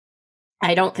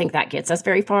 I don't think that gets us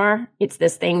very far. It's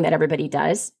this thing that everybody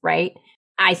does, right?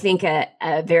 I think a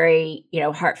very,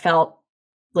 heartfelt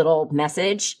little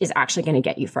message is actually going to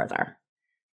get you further.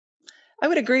 I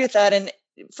would agree with that. And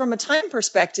from a time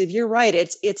perspective, you're right.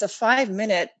 It's a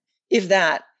 5-minute, if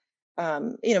that,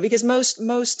 because most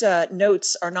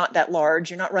notes are not that large.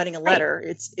 You're not writing a letter.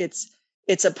 Right.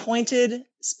 It's a pointed,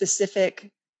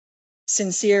 specific,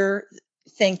 sincere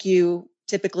thank you,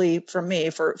 typically from me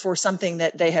for something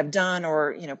that they have done,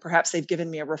 or, perhaps they've given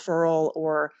me a referral,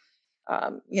 or,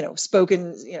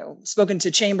 spoken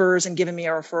to Chambers and given me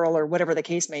a referral, or whatever the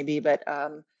case may be. But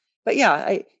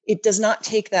yeah, it does not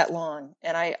take that long.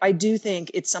 And I do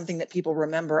think it's something that people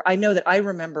remember. I know that I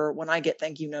remember when I get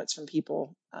thank you notes from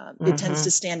people, it tends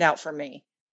to stand out for me.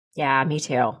 Yeah, me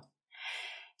too.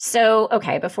 So,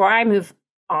 okay, before I move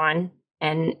on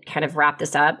and kind of wrap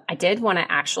this up, I did want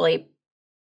to actually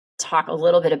talk a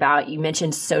little bit about, you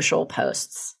mentioned social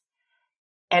posts.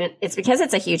 And it's because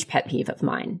it's a huge pet peeve of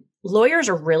mine. Lawyers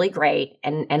are really great,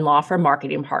 and law firm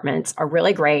marketing departments are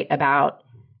really great about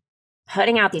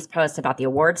putting out these posts about the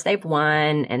awards they've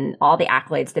won and all the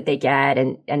accolades that they get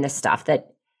and the stuff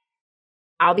that,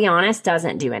 I'll be honest,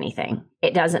 doesn't do anything.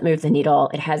 It doesn't move the needle.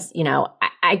 It has,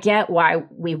 I get why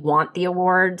we want the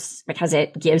awards because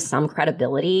it gives some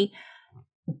credibility,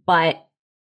 but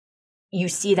you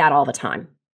see that all the time.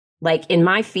 Like in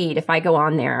my feed, if I go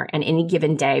on there and any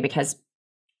given day, because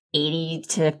 80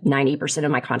 to 90%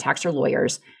 of my contacts are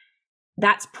lawyers,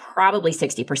 that's probably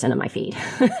 60% of my feed.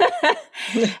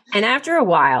 And after a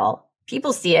while,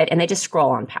 people see it and they just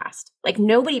scroll on past. Like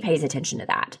nobody pays attention to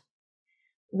that.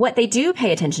 What they do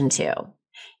pay attention to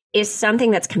is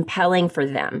something that's compelling for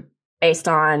them based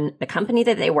on the company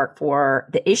that they work for,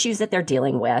 the issues that they're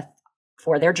dealing with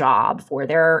for their job, for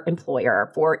their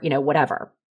employer, for,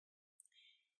 whatever.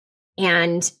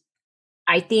 And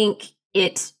I think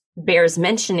it bears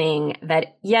mentioning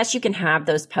that, yes, you can have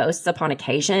those posts upon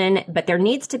occasion, but there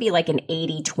needs to be like an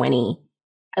 80-20.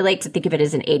 I like to think of it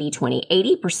as an 80-20.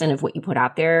 80% of what you put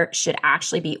out there should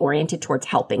actually be oriented towards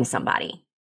helping somebody.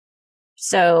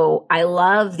 So I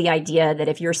love the idea that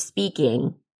if you're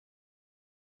speaking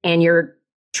and you're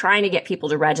trying to get people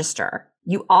to register,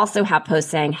 you also have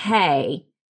posts saying, hey,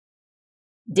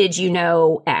 did you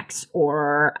know X,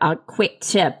 or a quick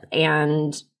tip?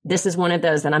 And this is one of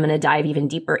those that I'm going to dive even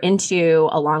deeper into,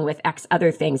 along with X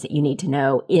other things that you need to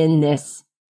know in this,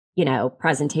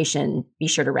 presentation. Be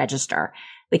sure to register.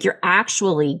 Like you're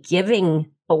actually giving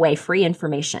away free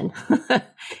information,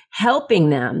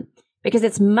 helping them, because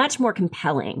it's much more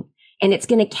compelling and it's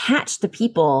going to catch the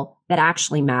people that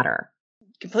actually matter.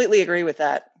 Completely agree with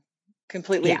that.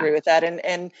 Agree with that.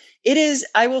 And it is,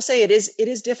 I will say it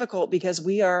is difficult because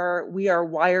we are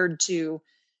wired to,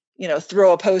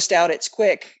 throw a post out. It's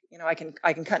quick. I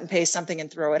can cut and paste something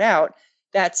and throw it out.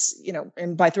 That's,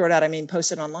 and by throw it out, I mean,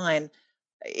 post it online.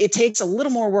 It takes a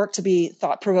little more work to be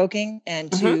thought provoking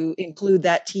and to include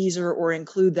that teaser or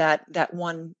include that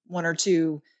one or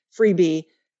two freebie.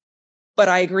 But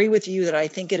I agree with you that I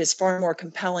think it is far more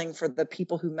compelling for the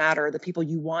people who matter, the people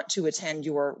you want to attend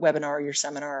your webinar, your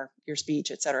seminar, your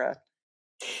speech, et cetera.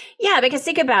 Yeah, because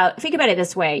think about it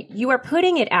this way. You are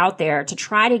putting it out there to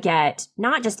try to get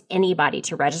not just anybody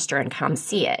to register and come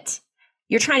see it.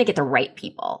 You're trying to get the right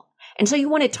people. And so you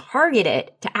want to target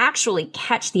it to actually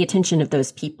catch the attention of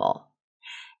those people.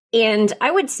 And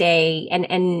I would say,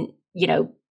 and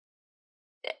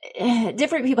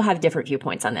different people have different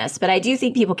viewpoints on this, but I do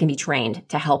think people can be trained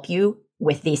to help you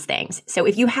with these things. So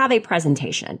if you have a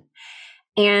presentation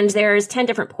and there's 10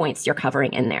 different points you're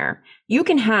covering in there, you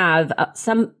can have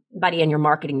somebody in your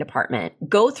marketing department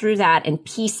go through that and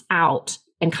piece out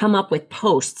and come up with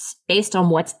posts based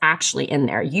on what's actually in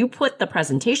there. You put the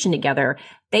presentation together,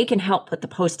 they can help put the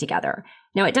post together.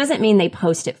 Now, it doesn't mean they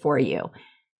post it for you.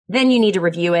 Then you need to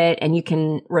review it and you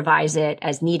can revise it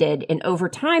as needed. And over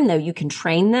time, though, you can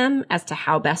train them as to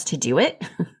how best to do it,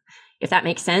 if that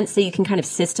makes sense. So you can kind of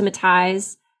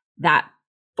systematize that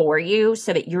for you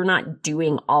so that you're not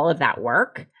doing all of that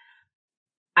work.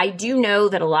 I do know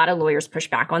that a lot of lawyers push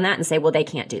back on that and say, well, they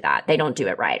can't do that. They don't do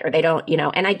it right, or they don't,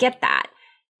 and I get that.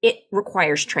 It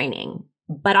requires training.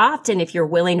 But often if you're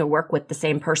willing to work with the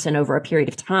same person over a period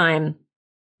of time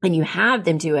and you have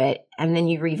them do it and then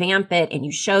you revamp it and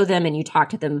you show them and you talk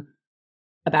to them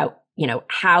about,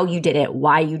 how you did it,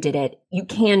 why you did it, you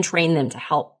can train them to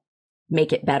help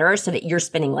make it better so that you're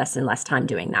spending less and less time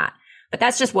doing that. But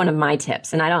that's just one of my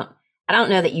tips. And I don't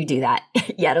know that you do that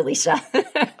yet, Alicia.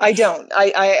 I don't.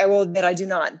 I will admit I do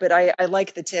not, but I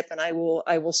like the tip, and I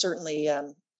will certainly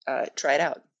try it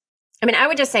out. I mean, I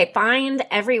would just say find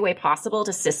every way possible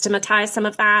to systematize some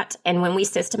of that. And when we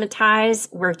systematize,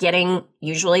 we're getting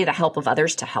usually the help of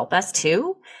others to help us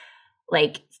too.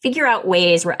 Like figure out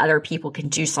ways where other people can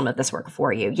do some of this work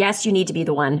for you. Yes, you need to be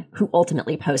the one who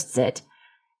ultimately posts it.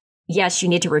 Yes, you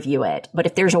need to review it. But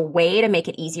if there's a way to make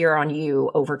it easier on you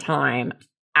over time,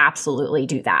 absolutely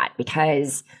do that,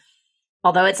 because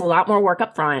although it's a lot more work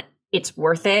up front, it's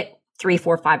worth it 3,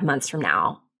 4, 5 months from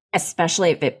now,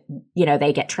 especially if it,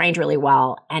 they get trained really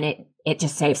well, and it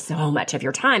just saves so much of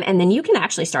your time. And then you can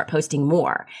actually start posting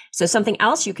more. So something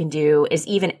else you can do is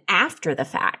even after the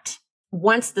fact,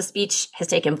 once the speech has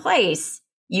taken place,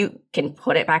 you can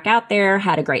put it back out there,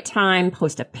 had a great time,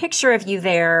 post a picture of you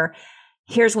there.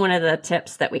 Here's one of the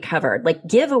tips that we covered, like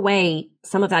give away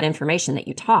some of that information that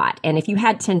you taught. And if you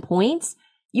had 10 points,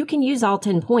 you can use all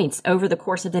 10 points over the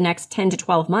course of the next 10 to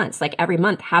 12 months. Like every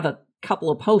month, have a couple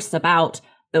of posts about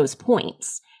those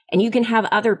points. And you can have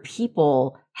other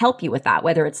people help you with that,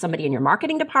 whether it's somebody in your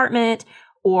marketing department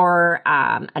or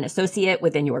an associate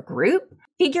within your group.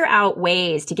 Figure out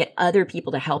ways to get other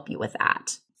people to help you with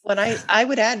that. When I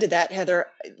would add to that, Heather,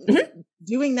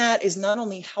 doing that is not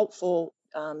only helpful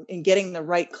in getting the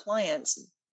right clients,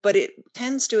 but it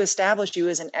tends to establish you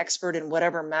as an expert in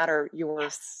whatever matter you're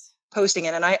posting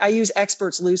in. And I use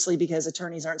experts loosely because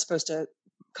attorneys aren't supposed to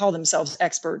call themselves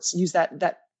experts, use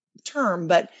that term,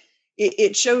 but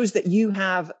it shows that you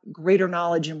have greater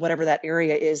knowledge in whatever that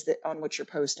area is that on which you're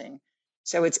posting.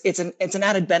 So it's an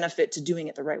added benefit to doing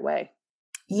it the right way.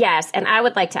 Yes. And I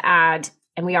would like to add,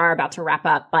 and we are about to wrap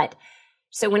up, but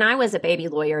so when I was a baby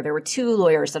lawyer, there were 2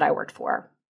 lawyers that I worked for.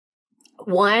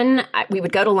 One, we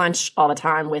would go to lunch all the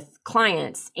time with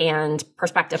clients and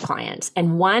prospective clients.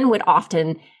 And one would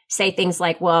often say things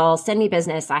like, well, send me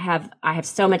business. I have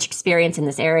so much experience in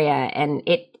this area. And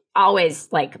it always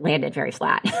landed very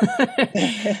flat.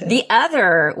 The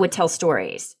other would tell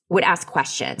stories, would ask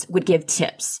questions, would give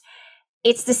tips.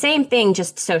 It's the same thing,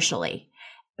 just socially.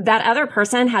 That other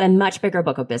person had a much bigger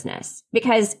book of business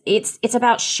because it's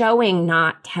about showing,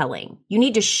 not telling. You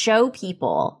need to show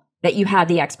people that you have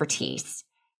the expertise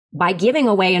by giving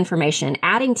away information,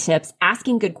 adding tips,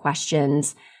 asking good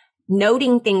questions,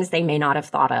 noting things they may not have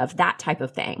thought of, that type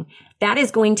of thing. That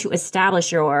is going to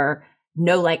establish your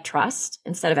know, like, trust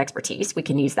instead of expertise. We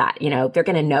can use that. They're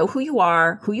going to know who you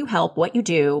are, who you help, what you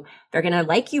do. They're going to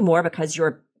like you more because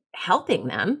you're helping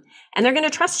them. And they're going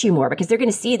to trust you more because they're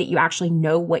going to see that you actually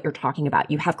know what you're talking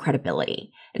about. You have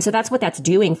credibility. And so that's what that's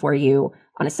doing for you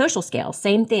on a social scale.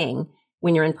 Same thing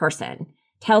when you're in person.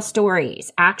 Tell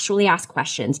stories, actually ask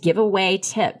questions, give away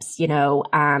tips,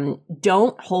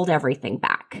 don't hold everything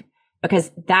back because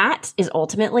that is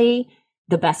ultimately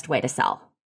the best way to sell.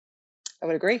 I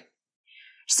would agree.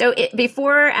 So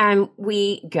before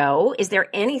we go, is there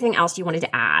anything else you wanted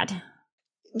to add?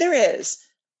 There is.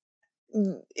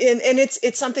 And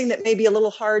it's something that may be a little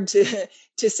hard to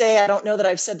say. I don't know that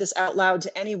I've said this out loud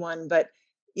to anyone, but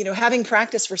having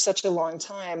practiced for such a long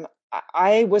time,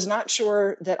 I was not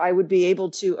sure that I would be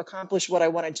able to accomplish what I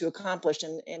wanted to accomplish.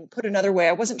 And put another way,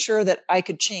 I wasn't sure that I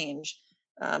could change.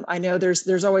 I know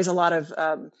there's always a lot of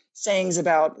sayings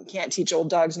about can't teach old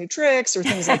dogs new tricks or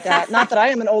things like that. Not that I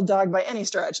am an old dog by any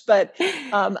stretch, but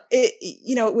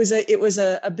it was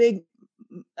a big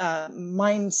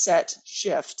mindset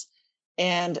shift.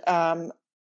 And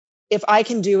if I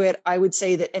can do it, I would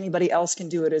say that anybody else can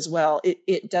do it as well.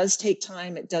 It does take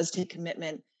time. It does take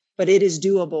commitment, but it is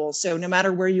doable. So no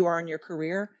matter where you are in your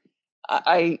career,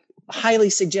 I highly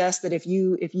suggest that if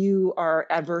you are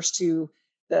adverse to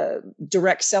the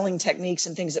direct selling techniques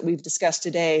and things that we've discussed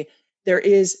today, there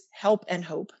is help and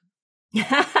hope.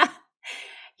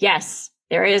 Yes,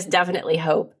 there is definitely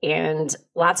hope and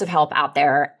lots of help out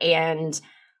there. And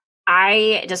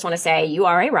I just want to say you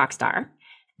are a rock star.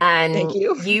 And thank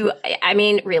you. I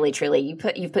mean, really, truly,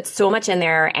 you've put so much in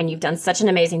there and you've done such an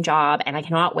amazing job. And I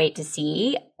cannot wait to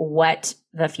see what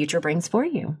the future brings for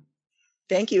you.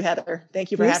 Thank you, Heather.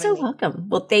 Thank you for having me. You're so welcome.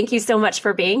 Well, thank you so much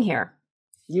for being here.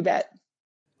 You bet.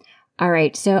 All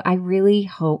right. So I really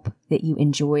hope that you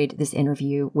enjoyed this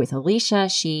interview with Alicia.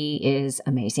 She is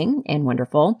amazing and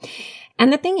wonderful.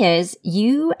 And the thing is,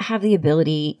 you have the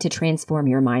ability to transform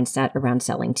your mindset around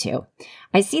selling too.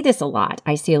 I see this a lot.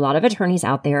 I see a lot of attorneys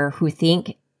out there who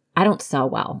think, I don't sell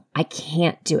well. I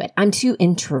can't do it. I'm too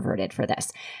introverted for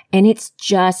this. And it's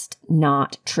just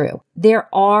not true. There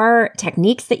are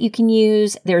techniques that you can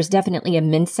use. There's definitely a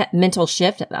mental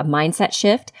shift, a mindset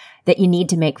shift that you need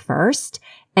to make first.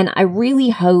 And I really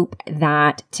hope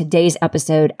that today's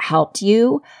episode helped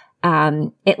you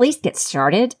at least get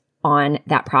started on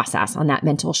that process, on that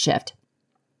mental shift.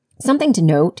 Something to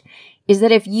note is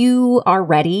that if you are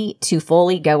ready to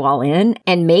fully go all in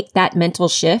and make that mental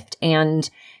shift and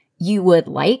you would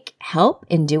like help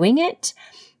in doing it,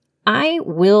 I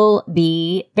will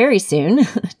be very soon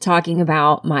talking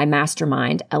about my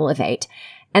mastermind, Elevate.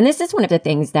 And this is one of the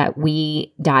things that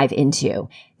we dive into.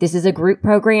 This is a group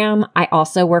program. I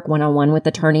also work one-on-one with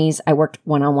attorneys. I worked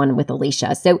one-on-one with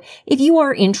Alicia. So if you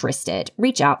are interested,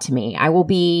 reach out to me. I will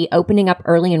be opening up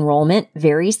early enrollment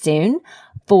very soon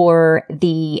for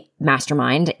the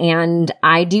mastermind. And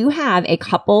I do have a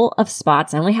couple of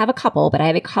spots. I only have a couple, but I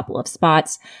have a couple of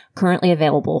spots currently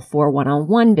available for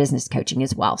one-on-one business coaching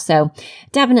as well. So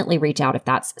definitely reach out if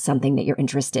that's something that you're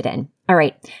interested in. All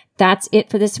right. That's it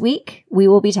for this week. We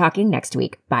will be talking next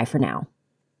week. Bye for now.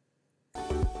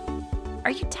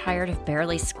 Are you tired of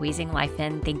barely squeezing life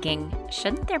in, thinking,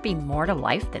 shouldn't there be more to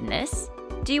life than this?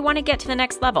 Do you want to get to the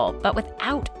next level, but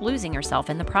without losing yourself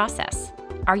in the process?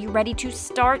 Are you ready to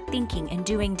start thinking and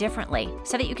doing differently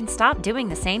so that you can stop doing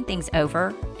the same things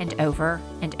over and over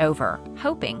and over,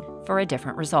 hoping for a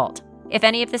different result? If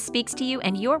any of this speaks to you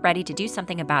and you're ready to do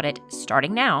something about it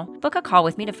starting now, book a call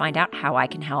with me to find out how I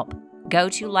can help. Go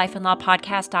to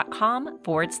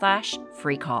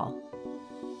lifeandlawpodcast.com/free call.